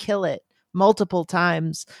tried to kill it multiple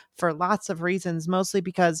times for lots of reasons, mostly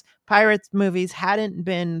because pirates movies hadn't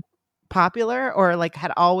been popular, or like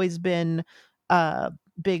had always been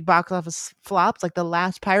big box office flops. Like the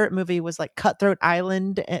last pirate movie was like Cutthroat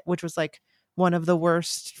Island, which was like one of the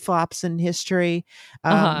worst flops in history.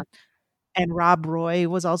 Uh-huh. And Rob Roy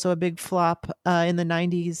was also a big flop in the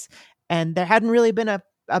 90s. And there hadn't really been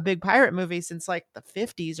a big pirate movie since like the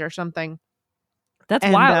 50s or something. That's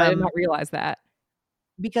And wild. I did not realize that.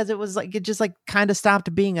 because it was like, it just like kind of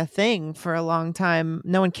stopped being a thing for a long time.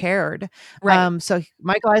 No one cared. Right. So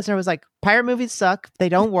Michael Eisner was like, pirate movies suck. They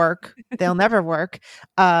don't work. They'll never work.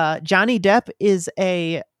 Johnny Depp is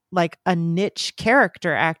a niche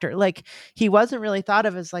character actor. Like he wasn't really thought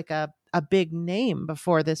of as like a big name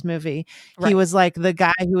before this movie. He Right. was like the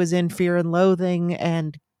guy who was in Fear and Loathing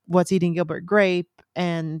and What's Eating Gilbert Grape,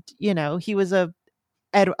 and he was a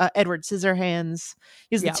Edward Scissorhands.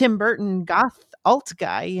 He was the Yeah. Tim Burton goth alt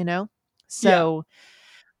guy, Yeah. so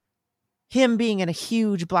him being in a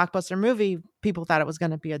huge blockbuster movie, people thought it was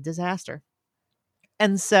going to be a disaster.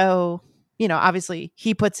 And so, obviously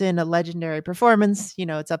he puts in a legendary performance.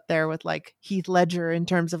 It's up there with like Heath Ledger in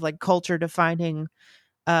terms of like culture defining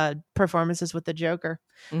performances with the Joker.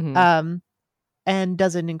 Mhm. And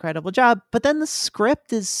does an incredible job. But then the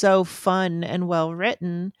script is so fun and well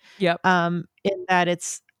written, Yep. in that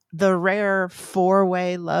it's the rare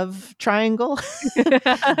four-way love triangle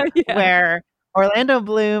Yeah. where Orlando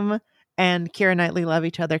Bloom and Keira Knightley love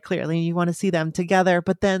each other clearly. You want to see them together,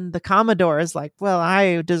 but then the Commodore is like, well,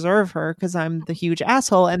 I deserve her because I'm the huge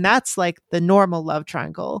asshole. And that's like the normal love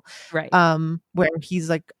triangle, Right. where he's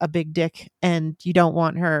like a big dick and you don't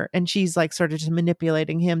want her. And she's like sort of just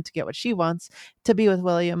manipulating him to get what she wants, to be with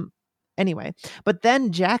William. Anyway, but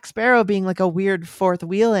then Jack Sparrow being like a weird fourth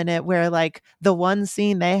wheel in it, where like the one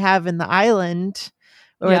scene they have in the island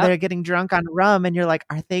where Yep. they're getting drunk on rum, and you're like,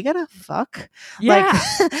 are they gonna fuck? Like,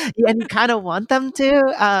 Yeah. and you kind of want them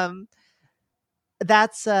to.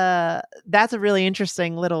 That's a really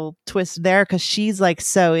interesting little twist there, because she's like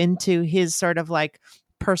so into his sort of like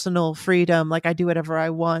personal freedom, like I do whatever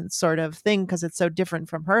I want sort of thing, because it's so different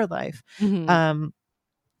from her life. Mhm.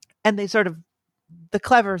 And they sort of, the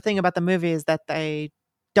clever thing about the movie is that they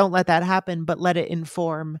don't let that happen, but let it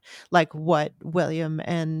inform like what William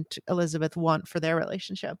and Elizabeth want for their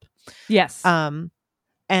relationship. Yes. And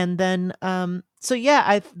then so yeah,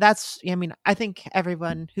 I mean, I think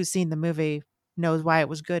everyone who's seen the movie knows why it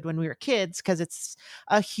was good when we were kids, because it's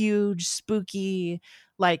a huge spooky,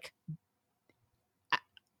 like,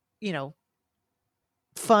 you know,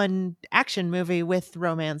 fun action movie with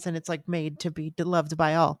romance, and it's like made to be loved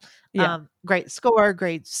by all. Yeah. Great score,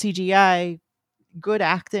 great CGI, good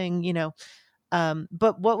acting, you know.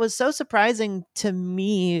 But what was so surprising to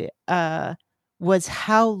me was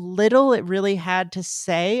how little it really had to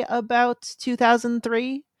say about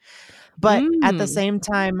 2003, but at the Mm. same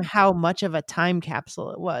time, how much of a time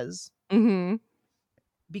capsule it was. Mhm.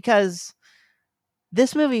 Because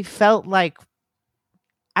this movie felt like,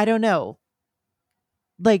 I don't know,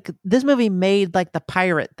 like this movie made like the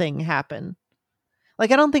pirate thing happen.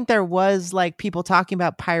 Like, I don't think there was like people talking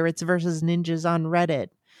about pirates versus ninjas on Reddit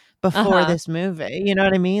before Uh-huh. this movie. You know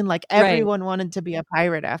what I mean? Like, Right. everyone wanted to be a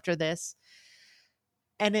pirate after this.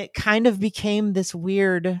 And it kind of became this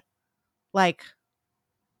weird, like,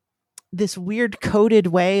 this weird coded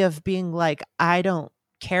way of being like, I don't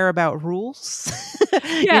care about rules. You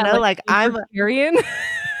Yeah, know, like like I'm libertarian.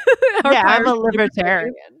 Are yeah, I'm a pirates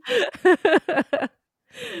libertarian.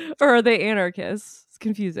 Or are they anarchists? It's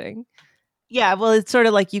confusing. Yeah, well, it's sort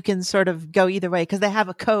of like you can sort of go either way, because they have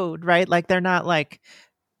a code, right? Like, they're not like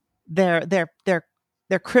they're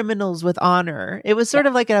criminals with honor. It was Yeah. sort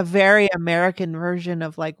of like a very American version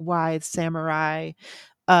of like why samurai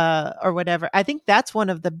or whatever. I think that's one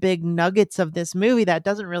of the big nuggets of this movie that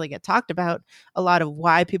doesn't really get talked about a lot, of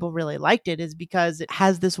why people really liked it, is because it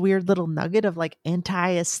has this weird little nugget of like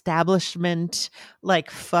anti-establishment, like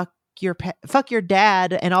fuck your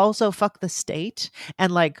dad, and also fuck the state,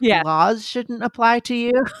 and like Yeah. laws shouldn't apply to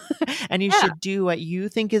you, and you Yeah. should do what you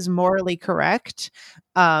think is morally correct.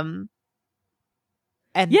 um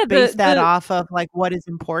and Yeah, base that the off of like what is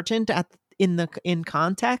important in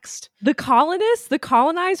context. the colonists, the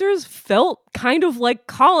colonizers felt kind of like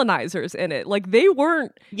colonizers in it. Like they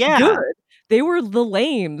weren't Yeah. good. They were the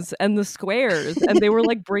lames and the squares, and they were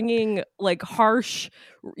like bringing like harsh,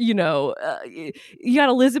 you got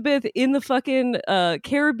Elizabeth in the fucking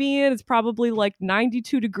Caribbean. It's probably like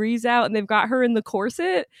 92 degrees out, and they've got her in the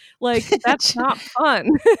corset. Like that's not fun.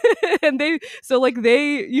 And they're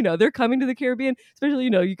coming to the Caribbean, especially,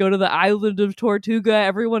 you go to the island of Tortuga.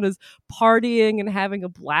 Everyone is partying and having a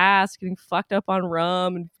blast, getting fucked up on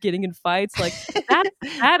rum and getting in fights. Like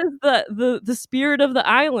that is the spirit of the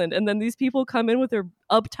island. And then these people come in with their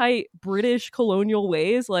uptight British colonial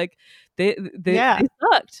ways. Like they Yeah.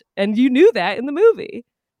 sucked, and you knew that in the movie.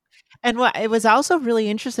 And what it was also really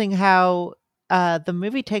interesting how the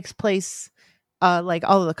movie takes place, like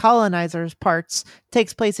all of the colonizers parts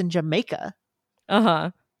takes place in Jamaica.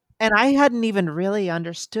 Uh-huh. And I hadn't even really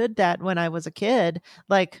understood that when I was a kid.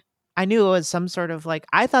 Like, I knew it was some sort of like,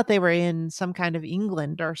 I thought they were in some kind of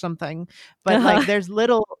England or something, but like there's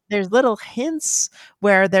little hints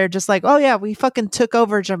where they're just like, oh yeah, we fucking took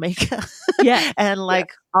over Jamaica. Yeah. And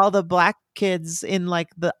like all the black kids in like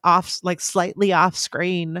the slightly off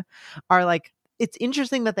screen are like, it's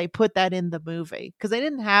interesting that they put that in the movie, because they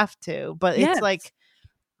didn't have to, but Yes. it's like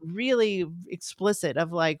really explicit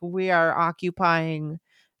of like, we are occupying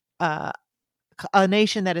a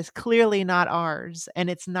nation that is clearly not ours, and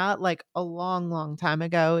it's not like a long time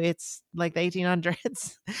ago, it's like the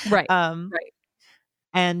 1800s. Right. Right.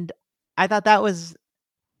 And I thought that was,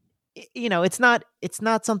 it's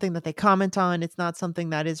not something that they comment on, it's not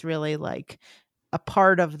something that is really like a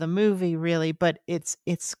part of the movie really, but it's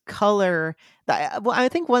color. Well, I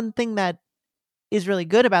think one thing that is really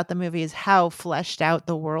good about the movie is how fleshed out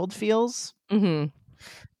the world feels. Mm-hmm.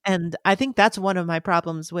 And I think that's one of my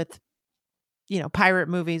problems with pirate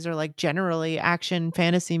movies, or like generally action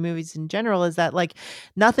fantasy movies in general, is that like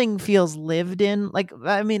nothing feels lived in. Like,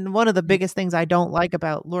 I mean, one of the biggest things I don't like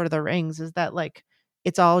about Lord of the Rings is that like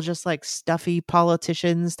it's all just like stuffy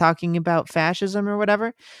politicians talking about fascism or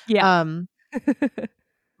whatever. Yeah.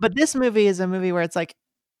 But this movie is a movie where it's like,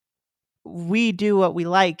 we do what we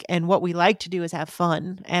like, and what we like to do is have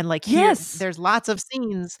fun. And like, Yes. there's lots of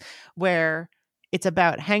scenes where it's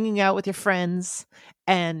about hanging out with your friends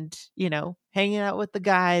and, hanging out with the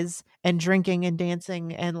guys and drinking and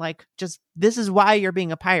dancing and like just this is why you're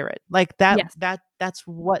being a pirate. Like Yes. that's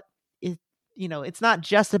what it it's not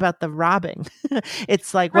just about the robbing.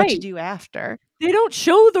 It's like what you Right. do after. They don't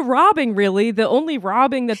show the robbing really. The only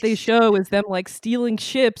robbing that they show is them like stealing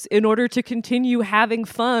ships in order to continue having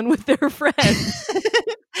fun with their friends.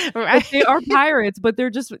 Like, Right. they are pirates, but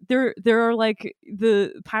they're like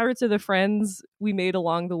the pirates are the friends we made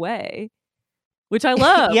along the way, which I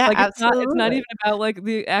love. Yeah, Like it's not absolutely. even about like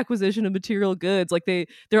the acquisition of material goods. Like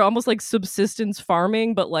they're almost like subsistence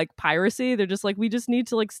farming, but like piracy. They're just like, we just need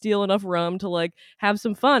to like steal enough rum to like have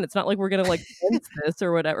some fun. It's not like we're gonna like fence this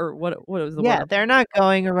or whatever. What was the Yeah, word? they're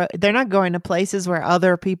not going to places where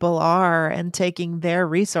other people are and taking their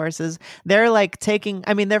resources. They're like taking,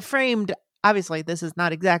 I mean, they're framed, obviously this is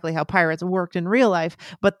not exactly how pirates worked in real life,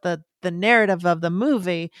 but the narrative of the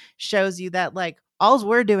movie shows you that like all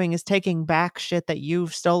we're doing is taking back shit that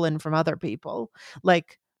you've stolen from other people.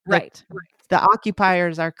 Like Right. the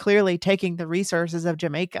occupiers are clearly taking the resources of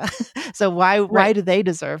Jamaica. So why do they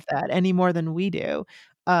deserve that any more than we do?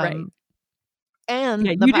 Right. And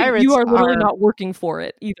Yeah, the pirates you are literally are not working for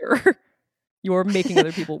it either. You're making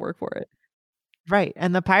other people work for it. right,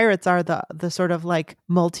 and the pirates are the sort of like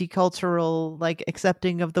multicultural, like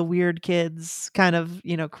accepting of the weird kids kind of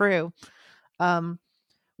crew, um,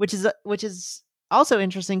 which is also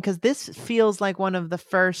interesting because this feels like one of the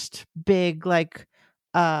first big like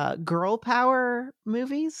girl power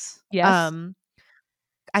movies. Yes.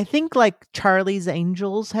 I think like Charlie's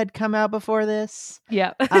Angels had come out before this.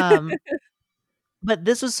 Yeah. But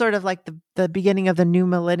this was sort of like the beginning of the new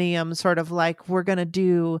millennium, sort of like we're gonna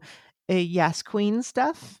do a Yes Queen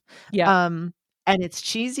stuff. Yeah. And it's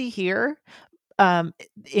cheesy here.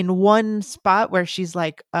 In one spot where she's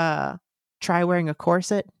like, try wearing a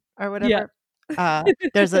corset or Yeah. whatever.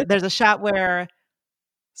 There's a shot where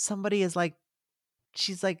somebody is like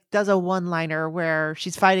she's like does a one-liner where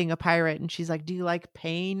she's fighting a pirate and she's like, "Do you like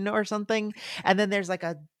pain?" or something. And then there's like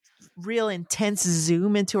a real intense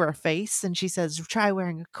zoom into her face and she says, "Try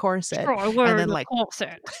wearing a corset." And then like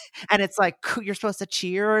and it's like you're supposed to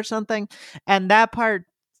cheer or something. And that part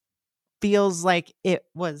feels like it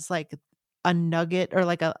was like a nugget or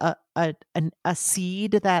like a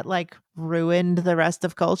seed that like ruined the rest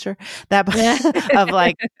of culture. That of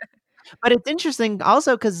like, but it's interesting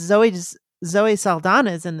also because Zoe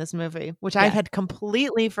Saldana is in this movie, which I Yeah. had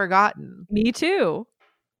completely forgotten. Me too.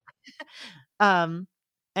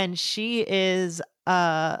 And she is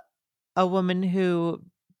a woman who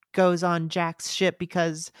goes on Jack's ship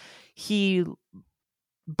because he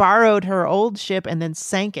borrowed her old ship and then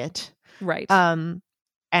sank it. Right.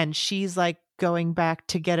 And she's like going back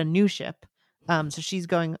to get a new ship. So she's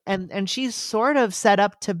going and she's sort of set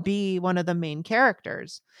up to be one of the main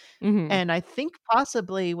characters. Mhm. And I think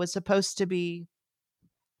possibly was supposed to be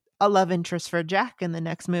a love interest for Jack in the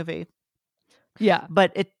next movie. Yeah.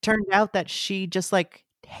 But it turned out that she just like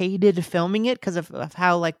hated filming it because of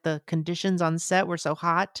how like the conditions on set were so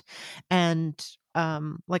hot and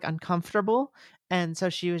like uncomfortable. And so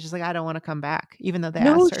she was just like, I don't want to come back, even though they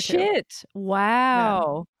No asked her to. shit.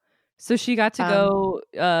 Wow. So she got to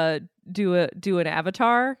go do an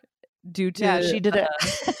avatar due to Yeah, she did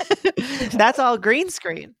it. That's all green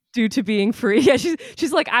screen. due to being free. Yeah,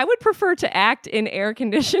 she's like, I would prefer to act in air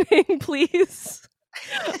conditioning, please.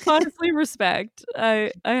 Honestly, respect.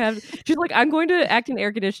 I have. She's like, I'm going to act in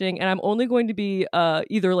air conditioning, and I'm only going to be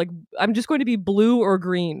either like I'm just going to be blue or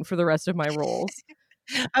green for the rest of my roles.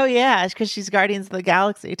 Oh yeah, because she's Guardians of the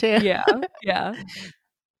Galaxy too. Yeah, yeah.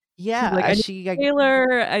 Yeah, She's like, I need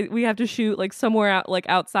Taylor. We have to shoot like somewhere out, like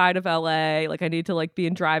outside of LA. Like I need to like be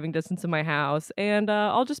in driving distance of my house, and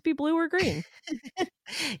I'll just be blue or green.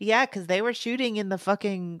 yeah, because they were shooting in the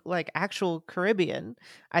fucking like actual Caribbean.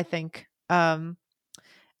 I think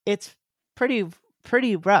it's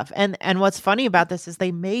pretty rough. And what's funny about this is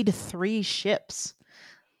they made 3 ships.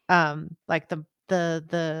 Like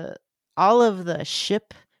the all of the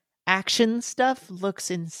ship action stuff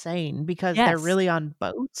looks insane because they're Yes. really on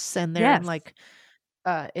boats and they're in Yes. like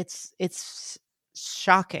it's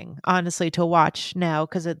shocking honestly to watch now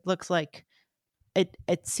because it looks like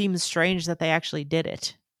it seems strange that they actually did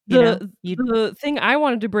it. The thing I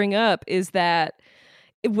wanted to bring up is that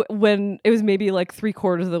when it was maybe like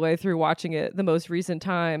 3/4 of the way through watching it the most recent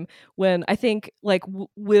time, when I think like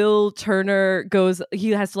Will Turner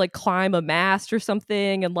he has to like climb a mast or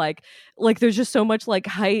something, and like there's just so much like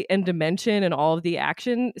height and dimension in all of the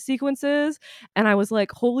action sequences, and I was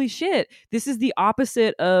like, holy shit, this is the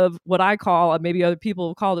opposite of what I call, and maybe other people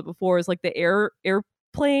have called it before, is like the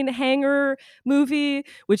airplane hangar movie,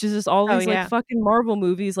 which is just all Oh, these like fucking Marvel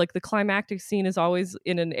movies. Like the climactic scene is always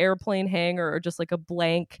in an airplane hangar or just like a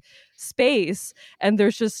blank space, and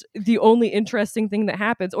there's just the only interesting thing that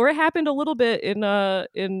happens, or it happened a little bit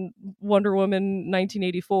in Wonder Woman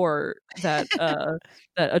 1984, that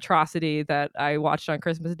that atrocity that I watched on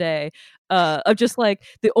Christmas Day, of just like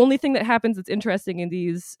the only thing that happens that's interesting in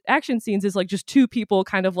these action scenes is like just two people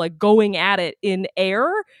kind of like going at it in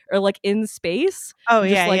air or like in space, Oh, and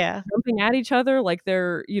just yeah, like yeah. jumping at each other like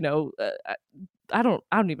they're, you know, I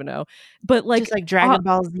don't even know, but like Just like Dragon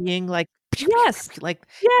Ball Z-ing, like yes, like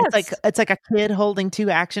yes, it's like a kid holding two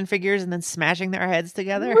action figures and then smashing their heads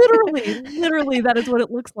together. literally that is what it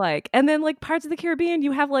looks like. And then like Pirates of the Caribbean,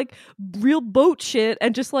 you have like real boat shit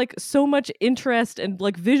and just like so much interest and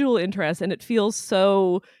like visual interest, and it feels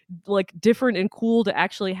so like different and cool to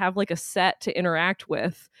actually have like a set to interact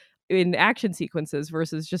with in action sequences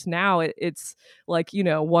versus just now it's like, you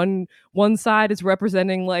know, one side is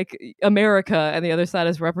representing like America and the other side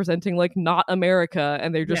is representing like not America,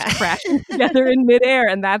 and they're just crashing together in midair,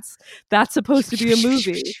 and that's supposed to be a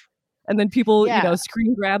movie. And then people, you know,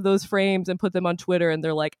 screen grab those frames and put them on Twitter, and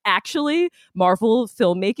they're like, actually, Marvel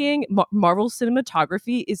filmmaking, Marvel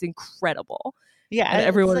cinematography is incredible. Yeah, and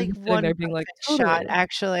everyone like sitting there being like, totally. shot,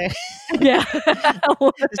 actually. Yeah.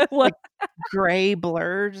 Like gray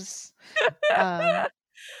blurs. Yeah,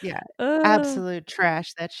 absolute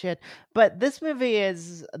trash, that shit. But this movie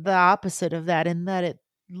is the opposite of that in that it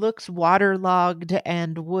looks waterlogged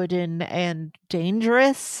and wooden and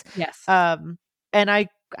dangerous. Yes. And I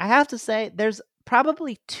have to say there's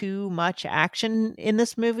probably too much action in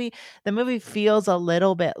this movie. The movie feels a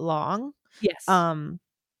little bit long. Yes.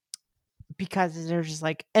 Because there's just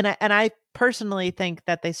like, and I personally think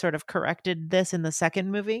that they sort of corrected this in the second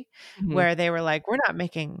movie, where they were like, we're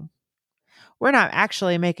not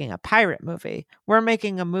actually making a pirate movie. We're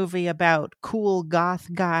making a movie about cool goth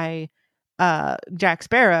guy Jack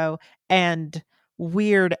Sparrow and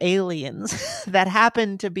weird aliens that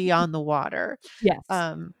happen to be on the water. Yes.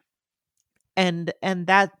 And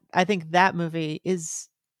that, I think that movie is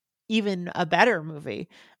even a better movie.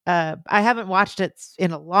 I haven't watched it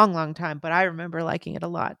in a long time, but I remember liking it a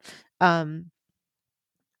lot. And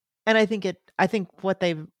I think what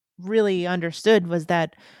they've really understood was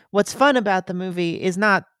that what's fun about the movie is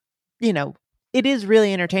not, you know, it is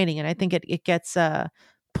really entertaining, and I think it gets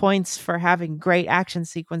points for having great action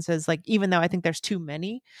sequences, like even though I think there's too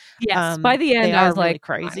many. Yes, by the end I was really like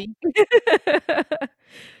crazy.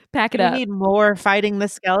 Pack it up. We need more fighting the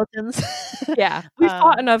skeletons. Yeah, we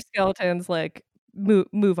fought enough skeletons, like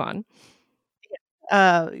move on.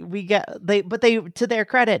 We get but they, to their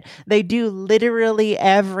credit, they do literally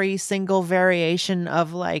every single variation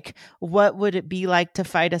of like, what would it be like to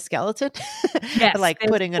fight a skeleton? Yes, like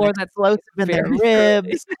putting an explosive in their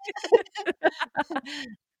ribs.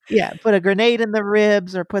 Yeah, put a grenade in the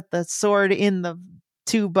ribs, or put the sword in the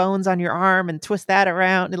two bones on your arm and twist that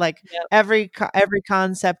around. Like every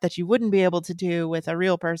concept that you wouldn't be able to do with a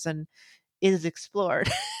real person is explored.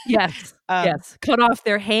 Yes. Yes. Cut off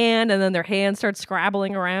their hand, and then their hand starts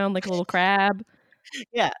scrabbling around like a little crab.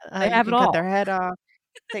 Yeah. They have it all. Cut their head off,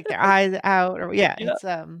 take their eyes out, or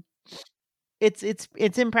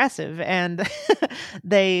it's impressive, and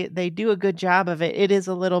they do a good job of it. It is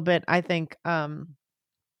a little bit, I think,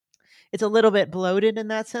 it's a little bit bloated in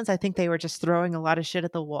that sense. I think they were just throwing a lot of shit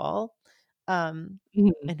at the wall. And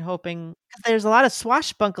hoping, because there's a lot of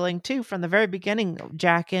swashbuckling too from the very beginning.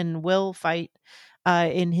 Jack and Will fight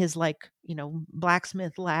in his, like, you know,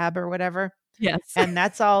 blacksmith lab or whatever. Yes. And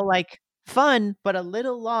that's all like fun, but a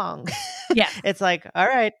little long. Yeah. It's like, all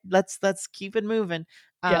right, let's keep it moving.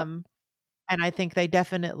 And I think they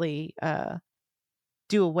definitely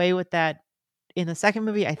do away with that in the second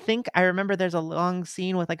movie. I think I remember there's a long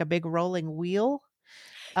scene with like a big rolling wheel.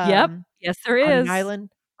 Yes, there is. On an island.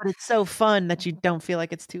 But it's so fun that you don't feel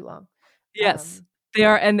like it's too long. Yes, they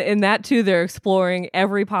are. And in that too, they're exploring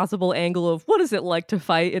every possible angle of what is it like to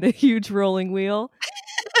fight in a huge rolling wheel?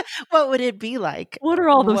 What would it be like? What are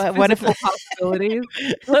all those physical possibilities?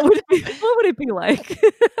 What would it be like?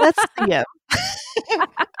 Let's see it.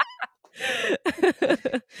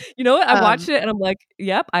 You know what? I watched it and I'm like,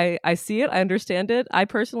 yep, I see it. I understand it. I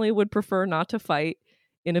personally would prefer not to fight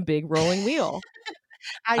in a big rolling wheel.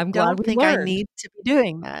 I don't think I need to be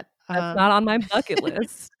doing that. That's not on my bucket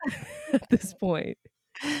list at this point.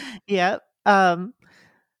 Yep. But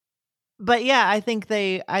yeah, I think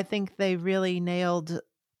they really nailed,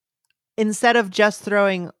 instead of just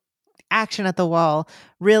throwing action at the wall,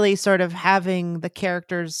 really sort of having the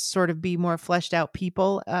characters sort of be more fleshed out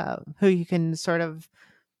people who you can sort of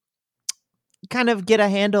kind of get a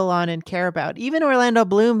handle on and care about. Even Orlando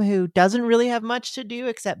Bloom, who doesn't really have much to do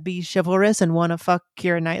except be chivalrous and want to fuck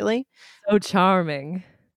Keira Knightley. So charming.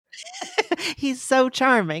 He's so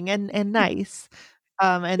charming and nice.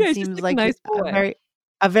 And Yeah, he's just seems like a like nice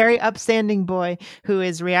a boy. very upstanding boy who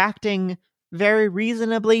is reacting very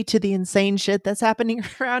reasonably to the insane shit that's happening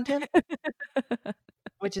around him,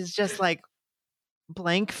 which is just like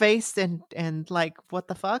blank faced and like what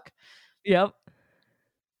the fuck. Yep.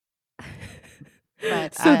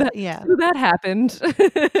 But So yeah, that happened.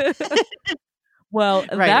 Well,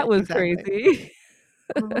 right, that was exactly. crazy.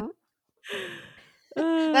 Mhm.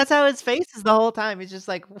 Uh, That's how his face is the whole time. He's just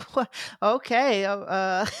like, okay,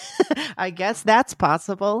 I guess that's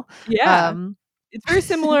possible. yeah. Um, It's very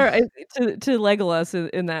similar to Legolas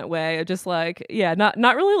in that way. Just like, yeah,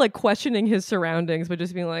 not really like questioning his surroundings, but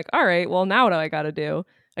just being like, all right, well, now what do I got to do?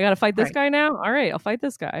 I got to fight this right. guy now. All right, I'll fight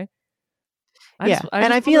this guy. Yeah, I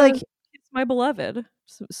and just I feel want like, to kiss my beloved.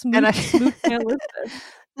 and I Smooch my Elizabeth.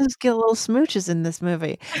 just get little smooches in this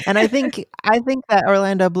movie, and I think that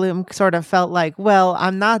Orlando Bloom sort of felt like, well,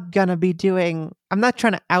 I'm not trying to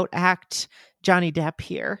outact Johnny Depp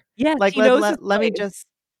here. Yes, Like, he knows his let me place.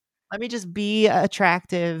 just be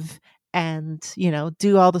attractive and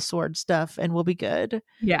do all the sword stuff, and we'll be good.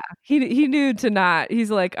 Yeah, he knew to not.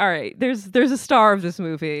 He's like, all right, there's a star of this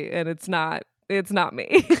movie, and it's not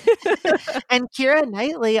me. And Keira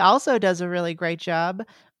Knightley also does a really great job.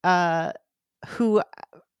 Who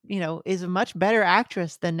is a much better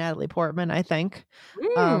actress than Natalie Portman, I think.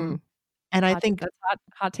 Mm, And I think, that's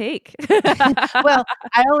hot take. well,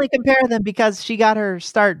 I only compare them because she got her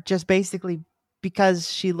start just basically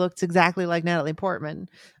because she looks exactly like Natalie Portman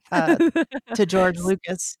to George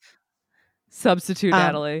Lucas. Substitute Um,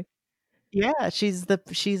 Natalie. yeah, she's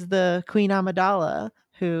the Queen Amidala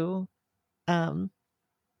who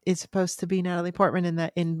is supposed to be Natalie Portman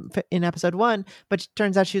in episode 1, but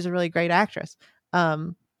turns out she's a really great actress.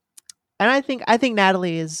 And I think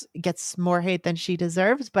Natalie gets more hate than she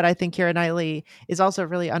deserves, but I think Keira Knightley is also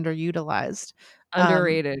really underutilized.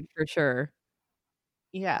 Underrated for sure.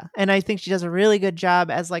 Yeah, and I think she does a really good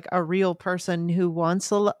job as like a real person who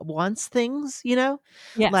wants things,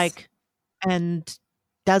 Yes. like, and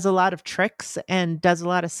does a lot of tricks and does a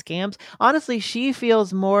lot of scams. Honestly, she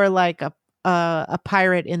feels more like a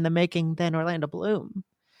pirate in the making than Orlando Bloom.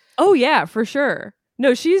 Oh yeah, for sure.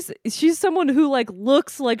 No, she's someone who like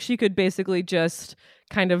looks like she could basically just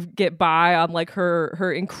kind of get by on like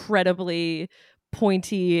her incredibly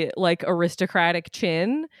pointy like aristocratic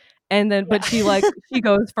chin, and then but she like she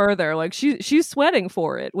goes further. Like she's sweating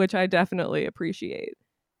for it, which I definitely appreciate.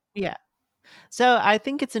 Yeah. So I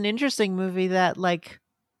think it's an interesting movie that, like,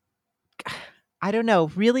 I don't know,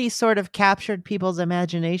 really sort of captured people's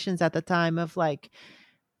imaginations at the time of like,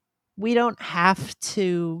 we don't have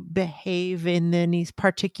to behave in any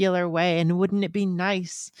particular way. And wouldn't it be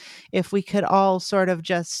nice if we could all sort of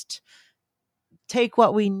just take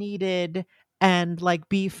what we needed and like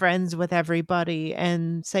be friends with everybody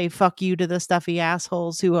and say fuck you to the stuffy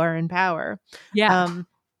assholes who are in power. Yeah.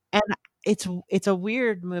 And it's a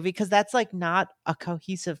weird movie because that's like not a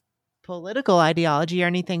cohesive political ideology or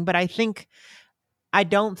anything, but I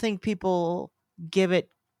don't think people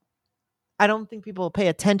pay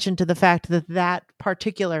attention to the fact that that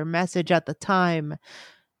particular message at the time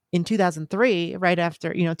in 2003, right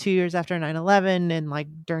after 2 years after 9/11 and like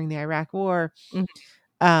during the Iraq War,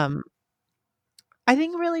 Mhm. I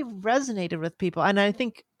think really resonated with people, and I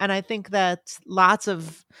think that lots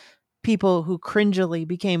of people who cringily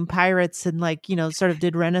became pirates and like sort of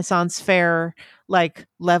did Renaissance fair like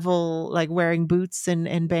level, like wearing boots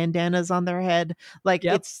and bandanas on their head, like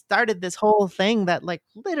Yep. it started this whole thing that like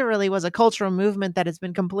literally was a cultural movement that has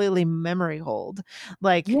been completely memory hold.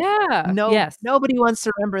 Like, Yeah. Yes. nobody wants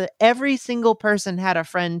to remember that every single person had a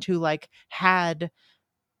friend who like had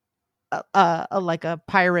like a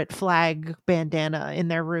pirate flag bandana in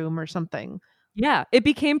their room or something. Yeah, it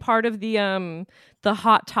became part of the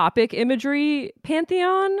Hot Topic imagery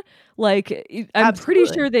pantheon. Like I'm pretty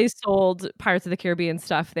Absolutely. sure they sold Pirates of the Caribbean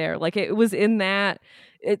stuff there. Like it was in that.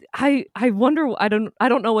 I wonder. I don't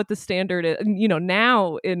know what the standard is.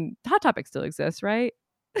 Now in Hot Topic still exists, right?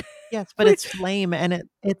 Yes, but it's lame, and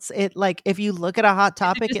it's like if you look at a Hot Is it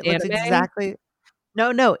Topic, just it looks anime? exactly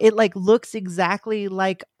no, it like looks exactly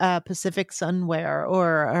like Pacific Sunwear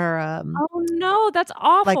or Oh no, that's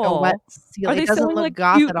like a wet awful. seal. Are It they doesn't selling look like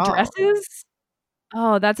goth at cute all. dresses?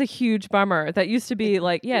 Oh, that's a huge bummer. That used to It's be a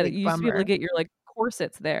like, yeah, big you used to be able to bummer. get your like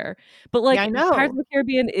corsets there. But Yeah, I like Pirates know. of the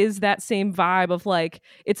Caribbean is that same vibe of like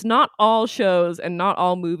it's not all shows and not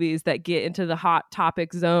all movies that get into the hot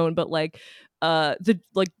topic zone, but like the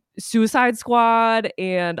like Suicide Squad,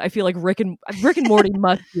 and I feel like Rick and Morty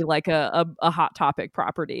must be like a hot topic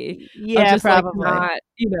property of Yeah, just like probably.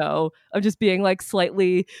 not, of just being like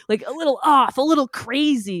slightly like a little off, a little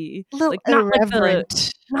crazy, A little like not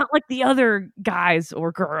irreverent. like the other guys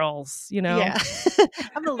or girls, Yeah.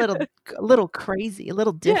 I'm a little crazy, a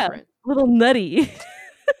little Yeah, different. a little nutty.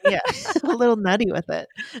 Yeah. A little nutty with it.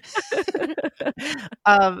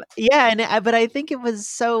 Yeah, but I think it was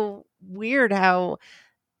so weird how,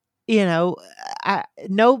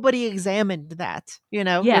 nobody examined that, It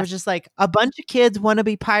Yeah. was just like a bunch of kids want to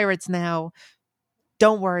be pirates now.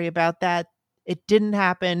 Don't worry about that. It didn't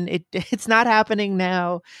happen. It's not happening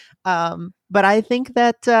now. But I think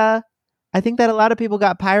that a lot of people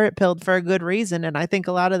got pirate pilled for a good reason, and I think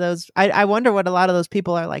a lot of those. I wonder what a lot of those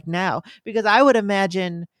people are like now, because I would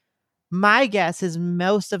imagine. My guess is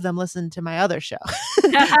most of them listen to my other show,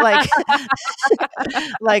 like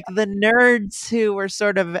like the nerds who were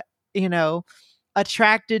sort of,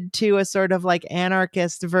 attracted to a sort of like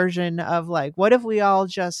anarchist version of like, what if we all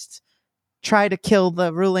just try to kill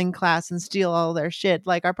the ruling class and steal all their shit,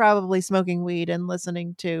 like are probably smoking weed and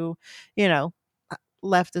listening to,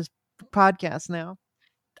 leftist podcasts now.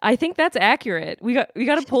 I think that's accurate. We got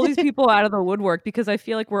to pull these people out of the woodwork, because I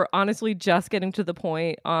feel like we're honestly just getting to the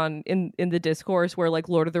point in the discourse where like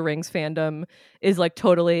Lord of the Rings fandom is like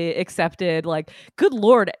totally accepted. Like, good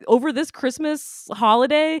Lord, over this Christmas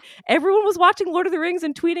holiday, everyone was watching Lord of the Rings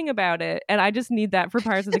and tweeting about it, and I just need that for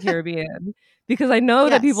Pirates of the Caribbean, because I know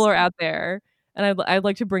that people are out there, and I'd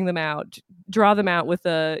like to bring them out, draw them out with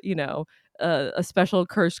a special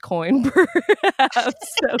cursed coin, perhaps,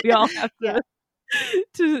 that we all have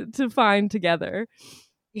to find together.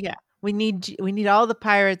 Yeah, we need all the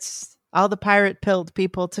pirate pilled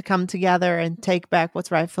people to come together and take back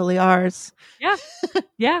what's rightfully ours. Yeah.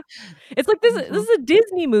 It's like this is a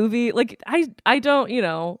Disney movie. Like I don't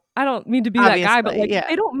mean to be Obviously, that guy, but like yeah.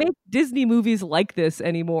 they don't make Disney movies like this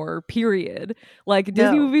anymore, period. Like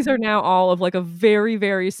Disney movies are now all of like a very,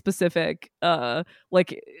 very specific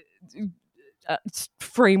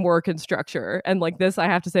framework and structure, and like this, I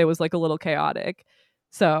have to say, was like a little chaotic.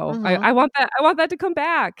 So I want that to come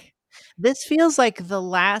back. This feels like the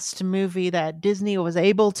last movie that Disney was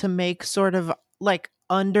able to make sort of like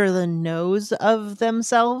under the nose of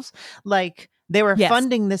themselves. Like they were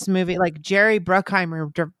funding this movie, like Jerry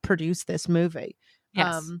Bruckheimer produced this movie.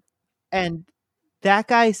 Yes. And that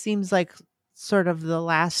guy seems like sort of the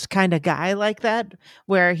last kind of guy like that,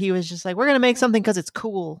 where he was just like, we're going to make something because it's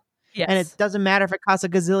cool. Yes. And it doesn't matter if it costs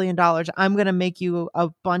 $1 gazillion. I'm going to make you a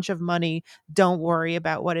bunch of money. Don't worry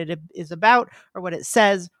about what it is about or what it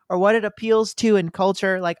says or what it appeals to in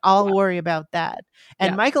culture. Like, I'll worry about that.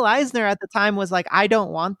 And Michael Eisner at the time was like, I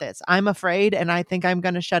don't want this. I'm afraid. And I think I'm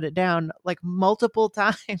going to shut it down like multiple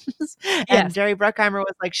times. And Jerry Bruckheimer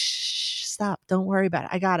was like, shh, stop. Don't worry about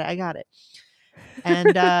it. I got it.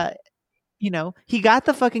 And, he got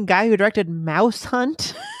the fucking guy who directed Mouse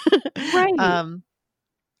Hunt. Right.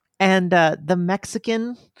 And the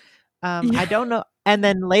Mexican, I don't know. And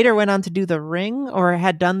then later went on to do The Ring, or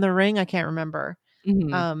had done The Ring. I can't remember.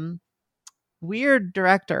 Mm-hmm. Weird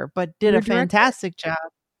director, but did a fantastic job.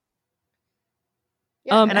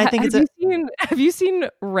 Yeah, and I think have you seen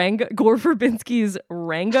Rango, Gore Verbinski's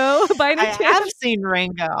Rango by any chance? I have seen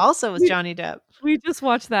Rango, also with Johnny Depp. We just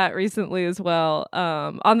watched that recently as well.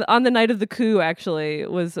 On the night of the coup, actually,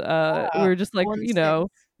 was we were just like,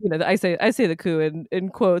 I say the coup in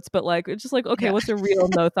quotes, but like it's just like, okay, what's a real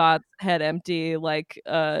no thoughts, head empty, like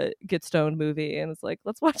get stoned movie? And it's like,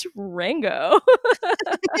 let's watch Rango.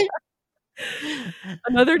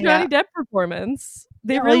 Another Johnny Depp performance.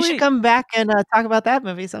 We should come back and talk about that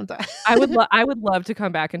movie sometime. I would love to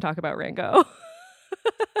come back and talk about Rango.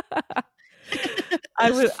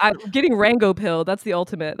 I'm getting Rango pill. That's the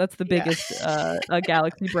ultimate. That's the biggest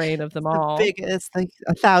galaxy brain of them all. Biggest, like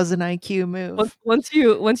 1,000 IQ move. Once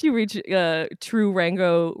you reach true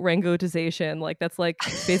Rangoization, like that's like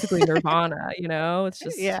basically nirvana. It's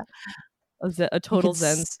just a total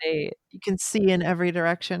zen state. You can see in every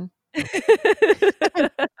direction.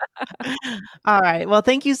 All right. Well,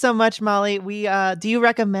 thank you so much, Molly. Do you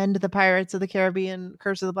recommend the Pirates of the Caribbean: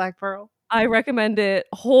 Curse of the Black Pearl? I recommend it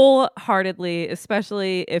wholeheartedly,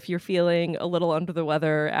 especially if you're feeling a little under the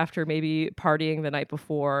weather after maybe partying the night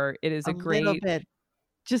before. It is a great little bit.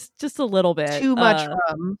 Just a little bit. Too much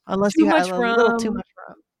rum. Unless you have a little too much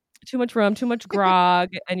rum. Too much rum, too much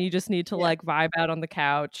grog, and you just need to like vibe out on the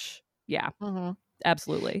couch. Yeah. Mm-hmm.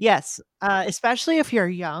 Absolutely. Yes. Especially if you're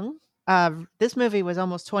young. This movie was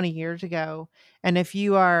almost 20 years ago. And if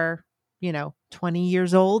you are, 20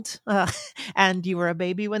 years old and you were a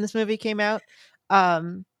baby when this movie came out,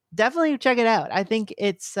 definitely check it out. I think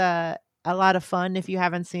it's a lot of fun if you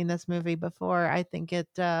haven't seen this movie before. I think it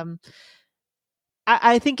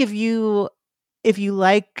I think if you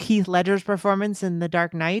like Heath Ledger's performance in The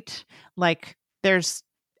Dark Knight, like there's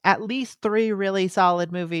at least 3 really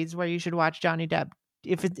solid movies where you should watch Johnny Depp.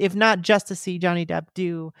 If not just to see Johnny Depp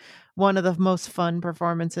do one of the most fun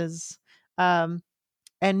performances, and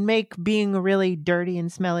make being really dirty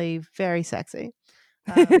and smelly very sexy.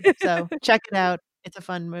 So check it out. It's a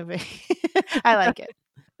fun movie. I like it.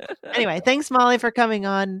 Anyway, thanks Molly for coming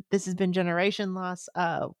on. This has been Generation Loss.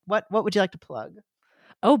 What would you like to plug?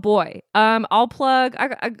 Oh boy. I'll plug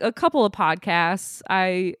a couple of podcasts.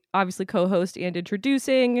 I obviously co-host And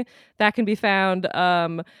Introducing. That can be found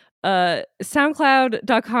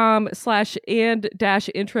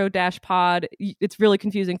soundcloud.com/and-intro-pod. It's really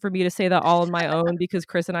confusing for me to say that all on my own because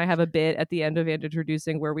Chris and I have a bit at the end of And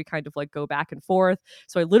Introducing where we kind of like go back and forth.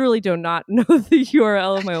 So I literally do not know the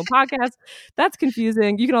URL of my own podcast. That's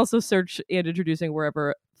confusing. You can also search And Introducing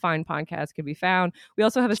wherever fine podcasts can be found. We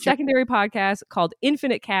also have a secondary podcast called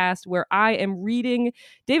Infinite Cast where I am reading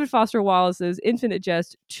David Foster Wallace's Infinite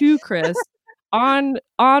Jest to Chris on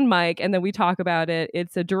mic, and then we talk about it.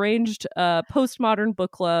 It's a deranged postmodern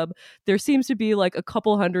book club. There seems to be like a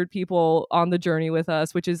couple hundred people on the journey with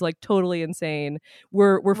us, which is like totally insane.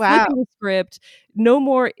 We're flipping the script. No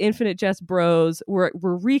more Infinite Jest bros. We're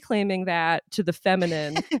reclaiming that to the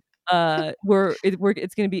feminine.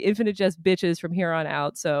 It's going to be Infinite Jest bitches from here on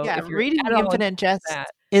out. So yeah, if you're reading Infinite Jest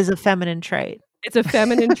is a feminine trait. It's a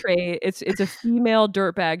feminine trait. It's a female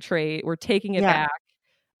dirtbag trait. We're taking it back.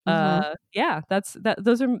 Yeah,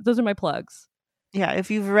 those are my plugs. Yeah, if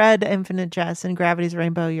you've read Infinite Jest and Gravity's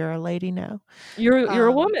Rainbow, you're a lady now. You're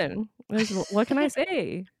a woman. What can I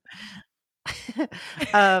say?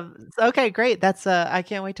 Okay, great. That's I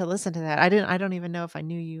can't wait to listen to that. I don't even know if I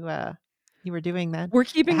knew you were doing that. We're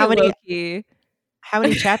keeping it low-key. How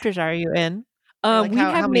many chapters are you in? We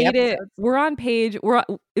have made it. We're on page.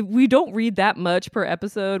 We don't read that much per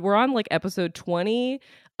episode. We're on like episode 20,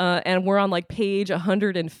 and we're on like page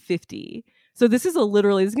 150. So this is going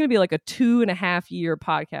to be like a 2.5 year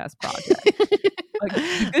podcast project. Like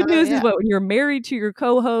the good news is when you're married to your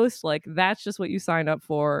co-host, like that's just what you sign up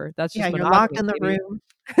for. That's just you're locked in the room.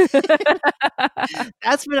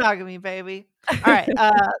 That's monogamy, baby. All right.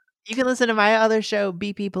 You can listen to my other show,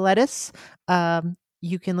 BP Pilatus.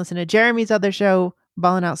 You can listen to Jeremy's other show,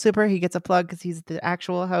 Ballin' Out Super. He gets a plug because he's the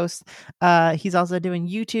actual host. He's also doing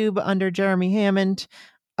YouTube under Jeremy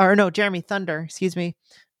Thunder, excuse me.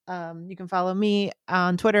 You can follow me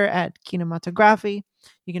on Twitter at Kinematography.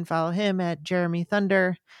 You can follow him at Jeremy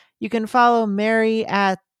Thunder. You can follow Molly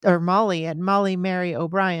at Molly Mary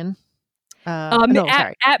O'Brien.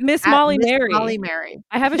 At Miss Molly Mary. Molly Mary.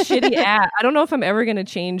 I have a shitty at. I don't know if I'm ever gonna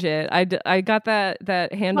change it. I got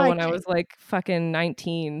that handle when I was like fucking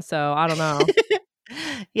 19, so I don't know.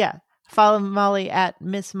 Yeah, follow Molly at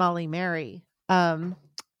Miss Molly Mary. And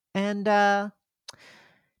check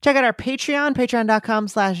out our Patreon,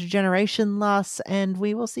 patreon.com/Generation Loss, and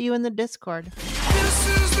we will see you in the Discord. This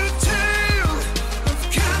is the tale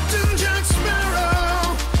of Captain Jack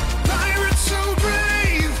Sparrow, pirate so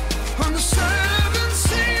brave on the 7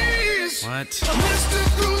 seas. What? A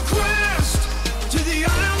mystical quest to the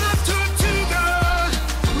isle of Tortuga,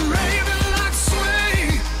 raving like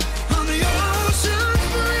sway on the ocean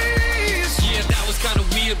breeze. Yeah, that was kind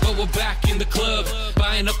of weird, but we're back in the club.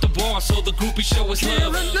 Buying up the bar so the groupie show us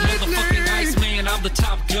love. Motherfucking Iceman, I'm the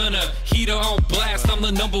top gunner. Heater on blast, I'm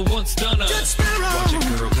the #1 stunner. Watch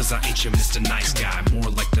it, girl, cause I ain't your Mr. Nice Guy. More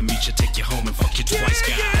like the meet you, take you home and fuck you twice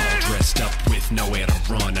guy. All dressed up with nowhere to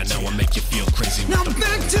run. I know I make you feel crazy. Now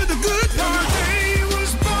back to the good part. He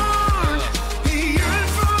was born, he yearned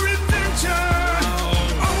for adventure.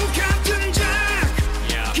 Oh, Captain Jack,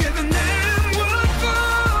 giving them what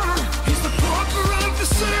for. He's the pauper of the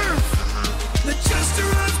surf, the jester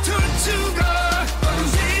of Tortuga,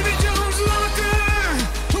 Davy Jones' locker.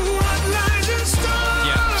 What lies in store?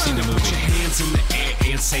 Yeah, I've seen the movie. Put your hands in the air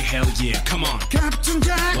and say hell yeah. Come on. Captain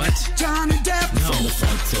Jack, What? Johnny Depp, No. From the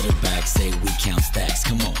front to the back, say we count stacks.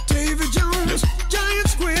 Come on. David Jones, Giant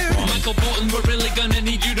Squid. Michael Bolton, we're really gonna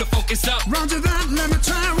need you to focus up. Roger that, let me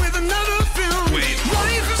try with another film. Wait.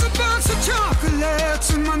 Life is a box of chocolates,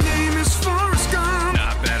 and my name is Forrest Gump.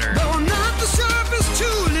 Not better. Though I'm not the sharpest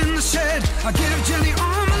tool in the shed, I give Jenny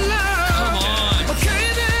all my love. Come on.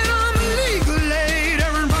 Okay, then I'm a legal aid.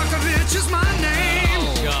 Aaron Brockovich is my name.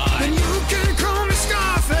 Oh, God. And you can call me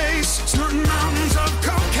Scarface, snorting mountains of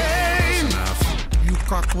cocaine. You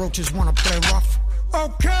cockroaches wanna play rough?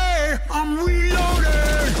 Okay, I'm reloaded.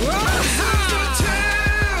 This is the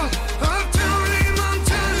tale of Tony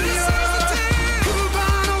Montana,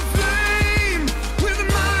 Cubano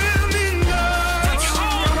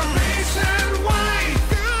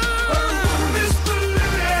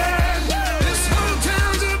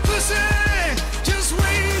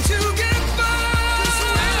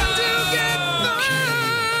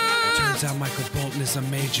Turns out Michael Bolton is a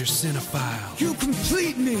major cinephile. You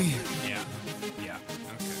complete me!